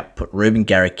Paulo out, put Ruben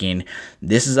Garrick in.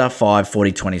 This is our 5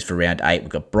 40-20s for round 8. We've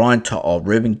got Brian To'o,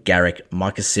 Ruben Garrick,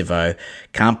 Micah Sivo,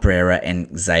 Cam Pereira,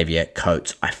 and Xavier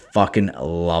Coates. I fucking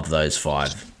love those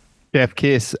 5. Jeff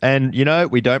Kiss. And,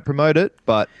 we don't promote it,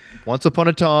 but once upon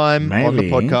a time on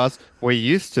the podcast, we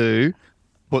used to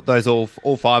put those all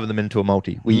 5 of them into a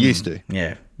multi. We used to.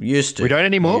 Yeah, we used to. We don't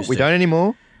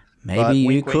anymore. Maybe you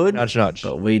wink, could, nudge, nudge.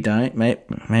 But we don't.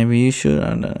 Maybe you should. I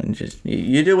don't know. Just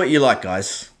you do what you like,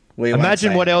 guys.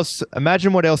 Imagine what else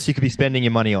you could be spending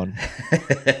your money on.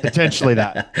 Potentially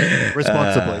that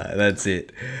responsibly. That's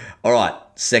it. All right,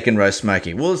 second row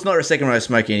Smokey. Well, it's not a second row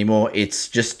Smokey anymore. It's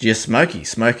just your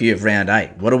Smokey of round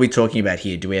 8. What are we talking about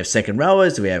here? Do we have second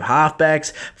rowers? Do we have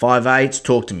halfbacks? 5'8"s?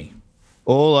 Talk to me.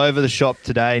 All over the shop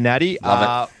today, Natty.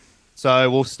 Love it.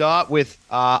 So we'll start with,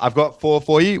 I've got 4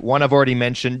 for you. One I've already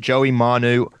mentioned, Joey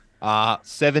Manu,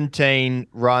 averaging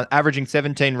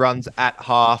 17 runs at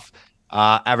half,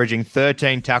 averaging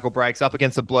 13 tackle breaks up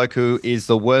against a bloke who is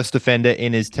the worst defender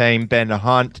in his team, Ben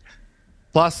Hunt.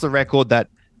 Plus the record that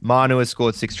Manu has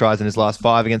scored 6 tries in his last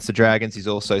 5 against the Dragons. He's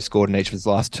also scored in each of his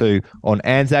last 2 on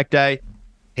Anzac Day.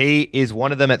 He is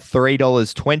one of them at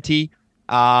 $3.20.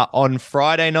 On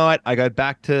Friday night, I go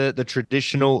back to the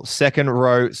traditional second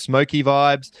row Smoky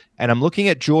vibes, and I'm looking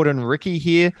at Jordan Ricky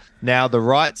here. Now, the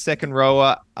right second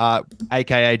rower,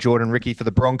 aka Jordan Ricky for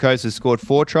the Broncos, has scored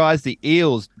 4 tries. The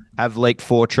Eels have leaked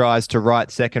 4 tries to right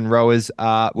second rowers,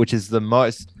 which is the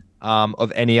most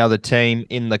of any other team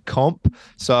in the comp.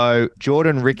 So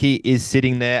Jordan Ricky is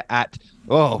sitting there at,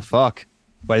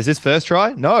 wait, is this first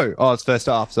try? No. Oh, it's first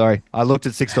half. Sorry. I looked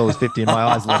at $6.50 and my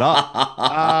eyes lit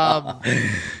up.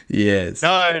 Yes.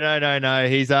 No.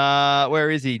 He's,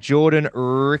 where is he? Jordan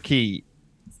Ricky.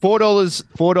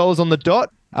 $4 on the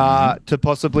dot to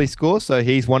possibly score. So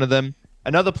he's one of them.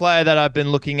 Another player that I've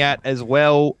been looking at as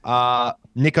well,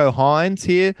 Nico Hines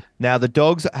here. Now, the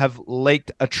Dogs have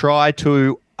leaked a try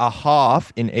to a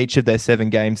half in each of their 7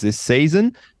 games this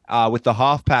season, with the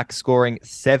halfback scoring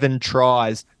 7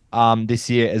 tries this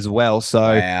year as well.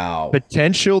 So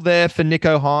potential there for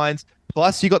Nico Hines.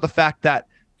 Plus, you got the fact that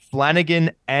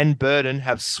Flanagan and Burden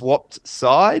have swapped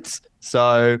sides.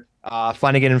 So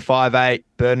Flanagan in 5'8",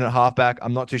 Burden at halfback.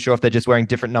 I'm not too sure if they're just wearing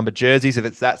different number jerseys, if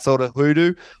it's that sort of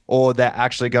hoodoo, or they're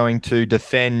actually going to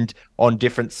defend on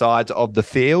different sides of the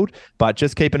field. But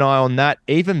just keep an eye on that.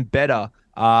 Even better,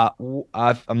 I'm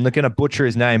not going to butcher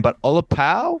his name, but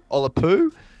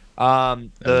Olapu,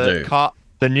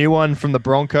 the new one from the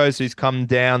Broncos who's come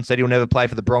down, said he'll never play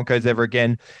for the Broncos ever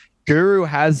again. Guru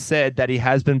has said that he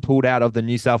has been pulled out of the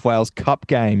New South Wales Cup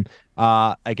game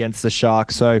against the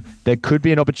Sharks. So there could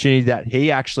be an opportunity that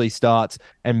he actually starts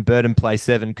and Burden plays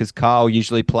 7, because Carl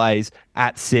usually plays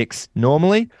at 6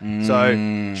 normally.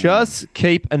 So just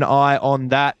keep an eye on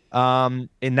that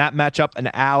in that matchup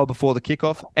an hour before the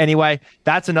kickoff. Anyway,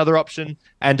 that's another option.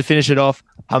 And to finish it off,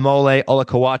 Hamole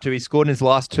Olakawatu. He scored in his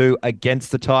last 2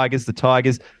 against the Tigers. The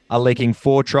Tigers are leaking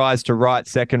 4 tries to right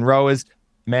second rowers.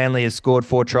 Manly has scored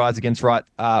 4 tries against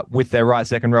with their right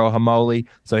second rower, Hamole.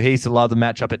 So he's the love the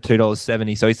matchup at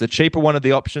 $2.70. So he's the cheaper one of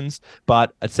the options,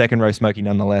 but at second row Smoky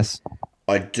nonetheless.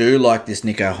 I do like this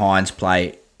Nico Hines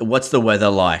play. What's the weather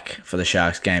like for the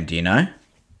Sharks game? Do you know?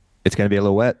 It's going to be a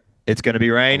little wet. It's going to be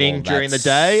raining during the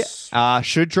day.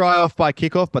 Should dry off by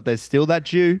kickoff, but there's still that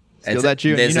dew. Steal that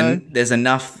dew. There's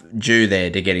enough dew there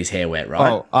to get his hair wet,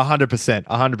 right? Oh, 100%.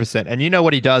 100%. And you know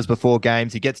what he does before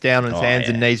games? He gets down on his hands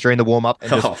and knees during the warm-up and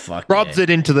just rubs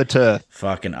it into the turf.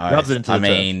 Fucking oath. Rubs it into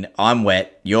the turf. I'm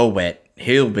wet. You're wet.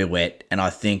 He'll be wet. And I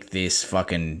think this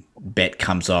fucking bet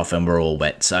comes off and we're all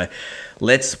wet. So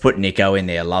let's put Nico in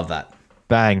there. Love that.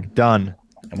 Bang. Done.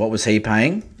 And what was he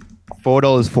paying?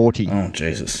 $4.40. Oh,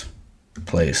 Jesus.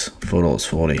 Please.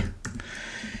 $4.40.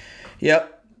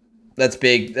 Yep. That's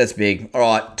big. That's big. All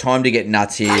right. Time to get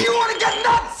nuts here. You want to get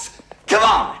nuts? Come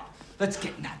on. Let's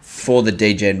get nuts. For the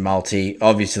DGen multi,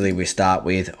 obviously we start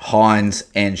with Hines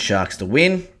and Sharks to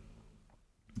win.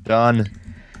 Done.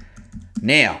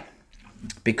 Now,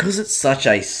 because it's such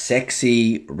a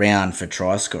sexy round for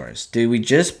try scorers, do we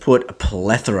just put a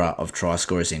plethora of try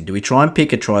scorers in? Do we try and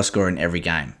pick a try scorer in every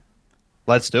game?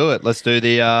 Let's do it. Let's do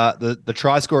the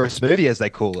try scorer smoothie, as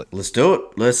they call it. Let's do it.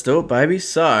 Let's do it, baby.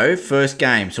 So, first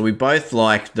game. So, we both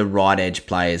like the right edge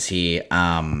players here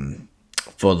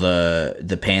for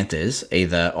the Panthers.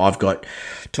 Either I've got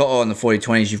Toto on the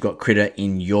 40-20s, you've got Critter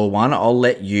in your one. I'll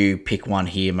let you pick one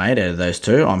here, mate, out of those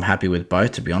two. I'm happy with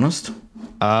both, to be honest.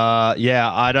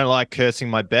 Yeah, I don't like cursing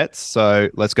my bets, so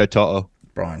let's go Toto.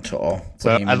 Brian Toto.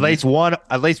 So at least one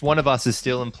of us is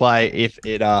still in play if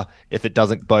it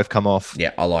doesn't both come off.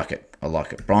 Yeah, I like it.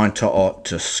 Brian Toto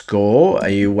to score. Are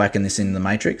you whacking this in the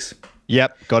matrix?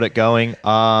 Yep, got it going.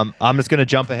 I'm just going to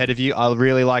jump ahead of you. I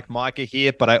really like Micah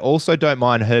here, but I also don't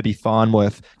mind Herbie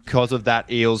Farnworth because of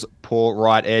that Eels poor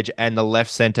right edge and the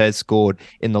left centre has scored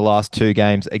in the last 2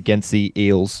 games against the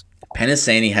Eels.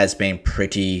 Penasini has been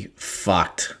pretty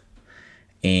fucked.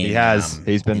 He has.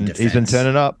 He's been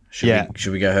turning up. Should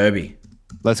we go Herbie?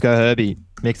 Let's go Herbie.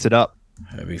 Mix it up.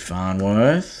 Herbie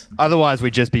Farnworth. Otherwise,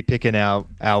 we'd just be picking our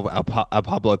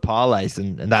Pablo parlays,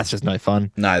 and that's just no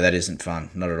fun. No, that isn't fun.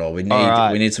 Not at all. We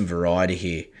need some variety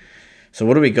here. So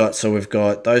what do we got? So we've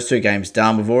got those 2 games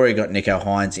done. We've already got Nico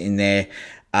Hines in there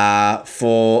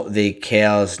for the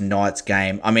Cows Knights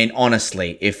game. I mean,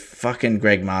 honestly, if fucking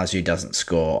Greg Marzu doesn't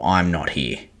score, I'm not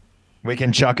here. We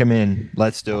can chuck him in.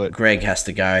 Let's do it. Greg has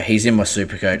to go. He's in my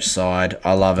Supercoach side.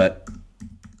 I love it.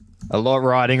 A lot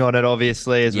riding on it,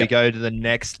 obviously, as we go to the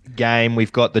next game.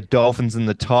 We've got the Dolphins and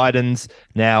the Titans.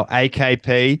 Now,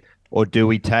 AKP, or do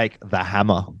we take the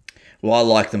Hammer? Well, I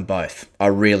like them both. I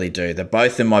really do. They're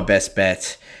both in my best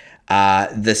bet.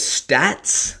 The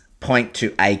stats point to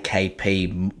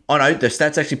AKP. Oh, no, the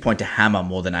stats actually point to Hammer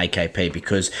more than AKP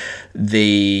because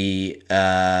the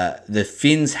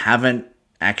Finns haven't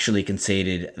actually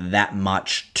conceded that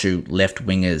much to left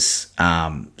wingers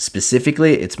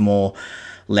specifically. It's more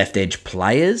left edge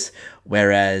players,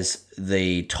 whereas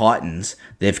the Titans,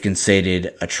 they've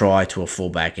conceded a try to a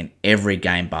fullback in every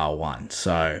game bar one.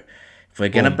 So if we're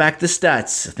going to back the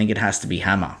stats, I think it has to be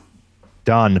Hammer.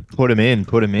 Done. Put him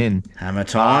in. Hammer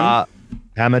time.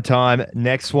 Hammer time.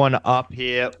 Next one up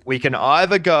here. We can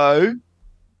either go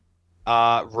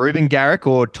Ruben Garrick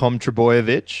or Tom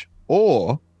Trebojevic,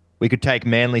 or we could take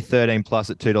Manly 13 plus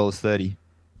at $2.30.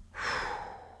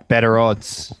 Better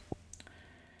odds.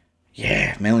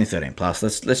 Yeah, Manly 13 plus.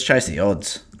 Let's chase the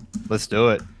odds. Let's do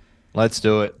it.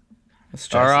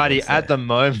 Alrighty, at the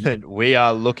moment we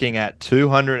are looking at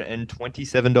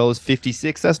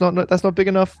 $227.56. That's not big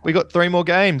enough. We got 3 more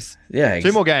games. Yeah,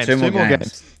 two more games.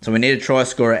 So we need a try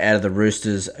scorer out of the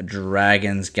Roosters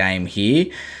Dragons game here.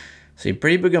 So you're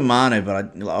pretty big on Manu,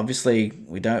 but obviously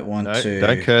we don't want to.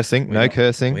 No cursing. No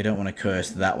cursing. We don't want to curse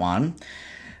that one.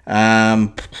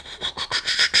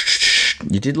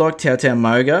 You did like Tautau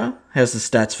Moga. How's the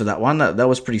stats for that one? That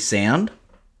was pretty sound.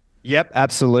 Yep,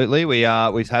 absolutely. We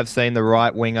have seen the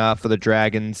right winger for the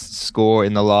Dragons score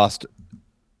in the last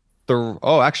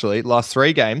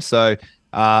 3 games. So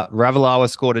Ravalawa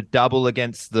scored a double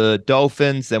against the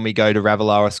Dolphins. Then we go to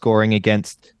Ravalawa scoring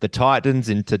against the Titans,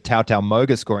 into Tautau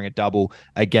Moga scoring a double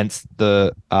against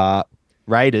the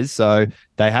Raiders. So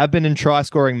they have been in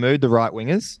try-scoring mood, the right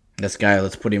wingers. Let's go.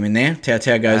 Let's put him in there.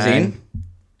 Tautau goes in.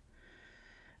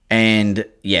 And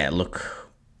yeah, look,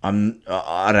 I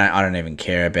don't even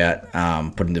care about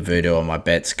putting the voodoo on my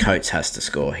bets. Coates has to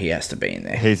score. He has to be in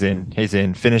there. He's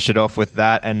in. Finish it off with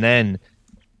that, and then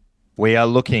we are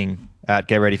looking at.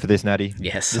 Get ready for this, Natty.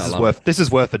 Yes, this is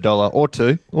worth $1 or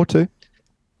two.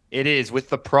 It is with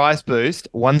the price boost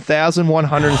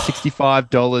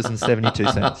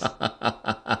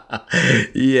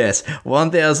 $1,165.72. Yes,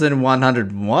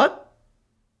 1,100 what?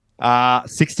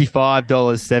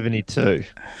 $65.72.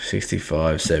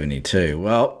 $65.72.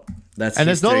 Well, that's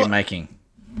history making.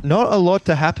 not a lot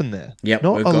to happen there. Yep,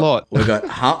 not a lot. We've got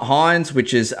Hines,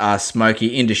 which is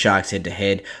Smokey, into Sharks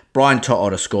head-to-head. Brian To'o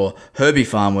to score. Herbie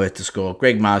Farnworth to score.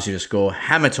 Greg Marsden to score.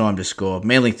 Hammer Time to score.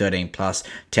 Manly 13+.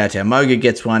 Tautau Moga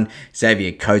gets one.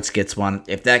 Xavier Coates gets one.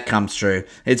 If that comes through,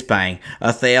 it's paying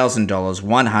 $1,000,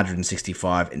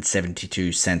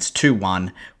 $165.72 to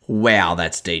 1. Wow,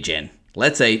 that's DGen.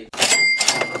 Let's eat.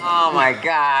 Oh my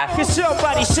God. Can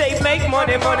somebody say make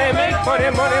money, money, make money,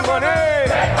 money, money?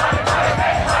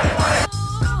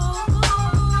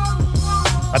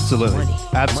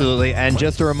 Absolutely. And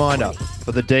just a reminder,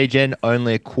 for the DGen,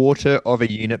 only a quarter of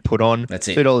a unit put on. That's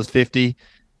it. $2.50.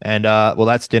 And,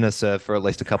 that's dinner served for at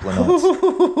least a couple of nights.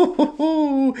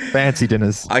 Fancy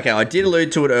dinners. Okay, I did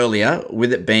allude to it earlier.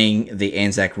 With it being the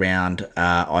Anzac round,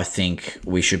 I think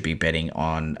we should be betting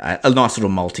on a nice little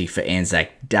multi for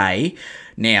Anzac Day.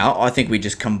 Now, I think we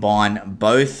just combine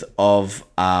both of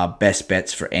our best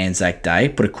bets for Anzac Day,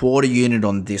 put a quarter unit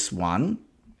on this one.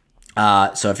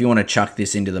 So if you want to chuck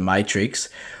this into the matrix,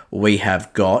 we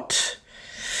have got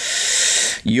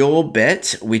your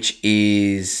bet, which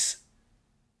is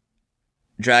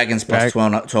Dragons plus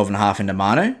 12.5 into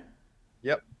Manu.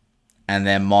 Yep. And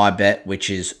then my bet, which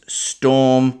is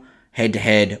Storm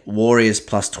head-to-head, Warriors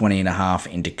plus 20.5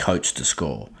 into Coates to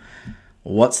score.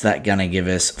 What's that going to give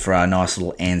us for our nice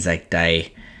little Anzac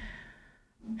Day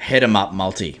head 'em up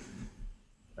multi?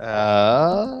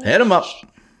 Head 'em up.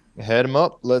 Head 'em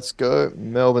up. Let's go.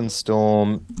 Melbourne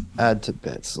Storm. Add to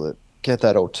bet slip. Get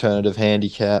that alternative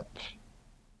handicap.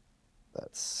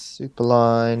 That's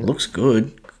Superline. Looks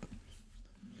good.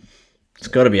 It's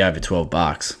got to be over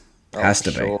 $12. Has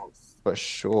to be. For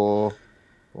sure.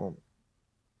 Well,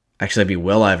 actually, it'd be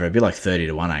well over. It'd be like 30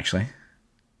 to 1, actually.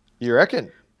 You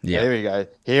reckon? Yeah. There we go.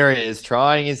 Here he is,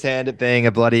 trying his hand at being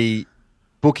a bloody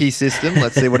bookie system.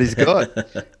 Let's see what he's got.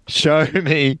 Show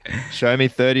me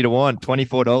 30 to 1,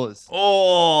 $24.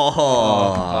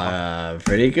 Oh,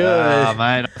 pretty good. Oh,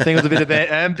 mate. I think it was a bit of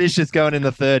ambitious going in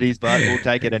the 30s, but we'll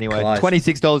take it anyway. Close.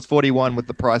 $26.41 with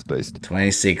the price boost.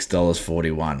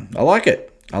 $26.41. I like it.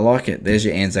 There's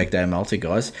your Anzac Day multi,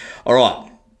 guys. All right.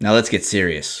 Now let's get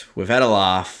serious. We've had a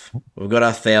laugh. We've got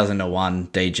our 1,000 to 1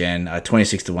 DGen, a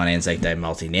 26 to 1 Anzac Day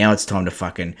multi. Now it's time to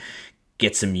fucking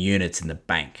get some units in the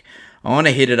bank. I want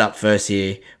to hit it up first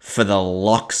here for the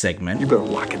lock segment. You better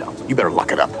lock it up.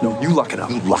 No, you lock it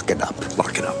up. Lock it up.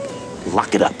 Lock it up.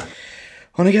 Lock it up.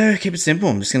 I want to go, keep it simple.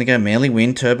 I'm just going to go Manly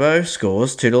win, Turbo,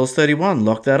 scores, $2.31.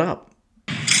 Lock that up.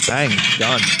 Bang,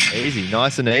 done. Easy,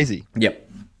 nice and easy. Yep.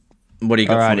 What do you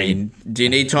got for me? Do you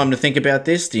need time to think about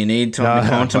this? Do you need time to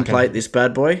contemplate this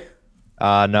bad boy?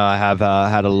 No, I have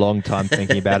had a long time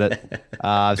thinking about it.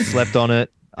 I've slept on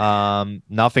it.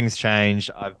 Nothing's changed.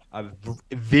 I've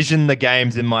visioned the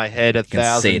games in my head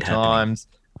 1,000 times.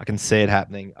 I can see it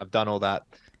happening. I've done all that.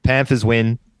 Panthers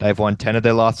win. They've won 10 of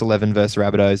their last 11 versus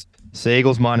Rabbitohs.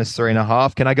 Seagulls minus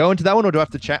 3.5. Can I go into that one, or do I have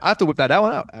to change? I have to whip that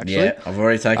one out, actually. Yeah, I've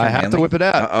already taken it. I have to whip it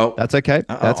out. Uh-oh. That's okay.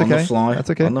 That's okay. On the fly.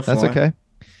 That's okay. On the fly. That's okay.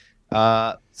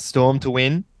 Storm to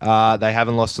win. They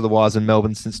haven't lost to the Wires in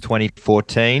Melbourne since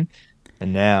 2014.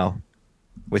 And now,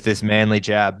 with this Manly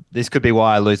jab, this could be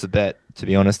why I lose the bet, to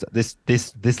be honest. This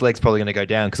leg's probably going to go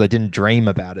down because I didn't dream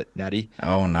about it, Natty.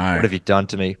 Oh, no. What have you done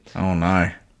to me? Oh,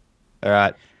 no. All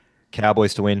right.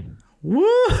 Cowboys to win. Woo!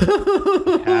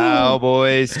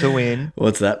 Cowboys to win.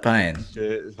 What's that paying?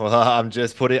 Well, I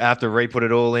have to re-put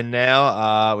it all in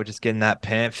now. We're just getting that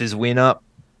Panthers win up.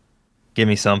 Give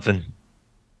me something.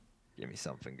 Give me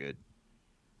something good.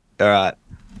 All right.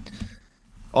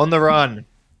 On the run.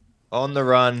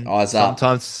 Eyes up.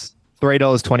 Sometimes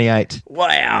 $3.28.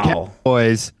 Wow.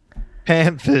 Cowboys,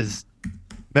 Panthers,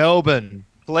 Melbourne,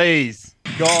 please.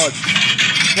 God.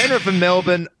 Penrith and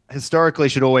Melbourne historically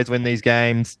should always win these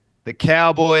games. The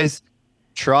Cowboys,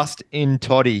 trust in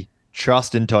Toddy.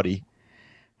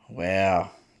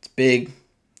 Wow. It's big.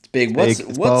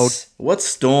 What's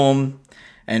Storm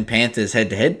and Panthers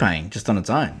head-to-head paying just on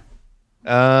its own?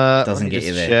 Doesn't get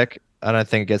you there. Check. I don't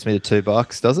think it gets me to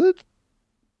 $2, does it?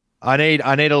 I need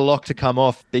a lock to come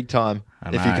off big time.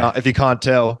 If you can't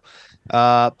tell.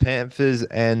 Panthers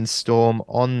and Storm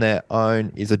on their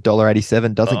own is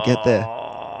 $1.87. Doesn't get there.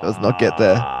 Does not get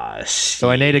there. So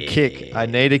I need a kick. I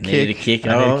need a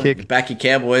kick. Back your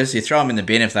Cowboys. You throw them in the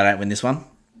bin if they don't win this one.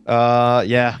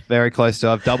 Yeah, very close to.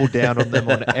 I've doubled down on them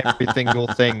on every single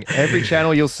thing. Every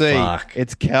channel you'll see,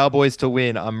 it's Cowboys to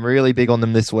win. I'm really big on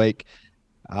them this week.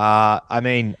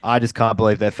 I just can't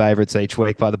believe they're favourites each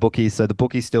week by the bookies. So the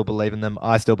bookies still believe in them.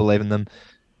 I still believe in them.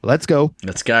 Let's go.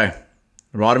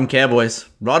 Ride them, Cowboys.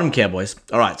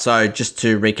 All right, so just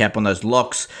to recap on those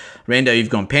locks. Rando, you've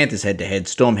gone Panthers head-to-head,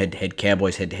 Storm head-to-head,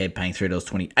 Cowboys head-to-head, paying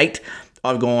 $3.28.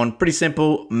 I've gone pretty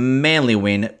simple. Manly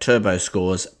win, turbo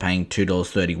scores, paying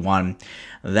 $2.31.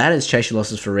 That is chase your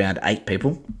losses for round 8,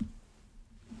 people.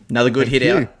 Another good hit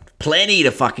out. Plenty to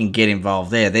fucking get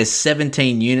involved there. There's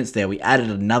 17 units there. We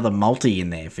added another multi in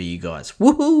there for you guys.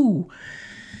 Woohoo!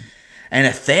 And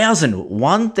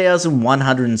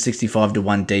 1,165 to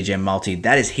 1 DGen multi.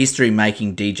 That is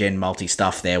history-making DGen multi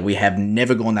stuff there. We have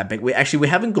never gone that big. We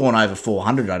haven't gone over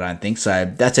 400, I don't think.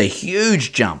 So that's a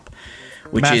huge jump.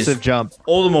 Massive jump.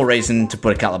 All the more reason to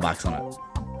put a couple of bucks on it.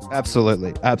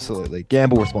 Absolutely.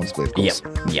 Gamble responsibly, of course.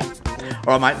 Yep.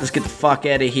 All right, mate, let's get the fuck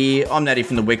out of here. I'm Natty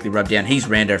from the Weekly Rubdown. He's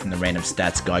Rando from the Random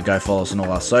Stats Guy. Go follow us on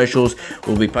all our socials.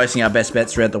 We'll be posting our best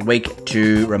bets throughout the week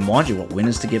to remind you what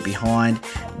winners to get behind.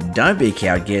 Don't be a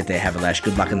coward. Get out there, have a lash.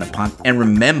 Good luck in the punt. And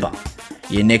remember,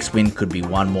 your next win could be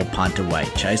one more punt away.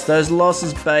 Chase those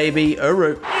losses, baby.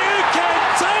 Uru.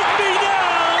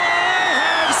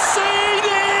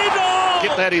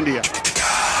 Get that India.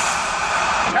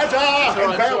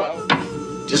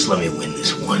 Just let me win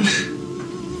this one.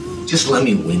 Just let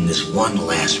me win this one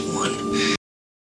last one.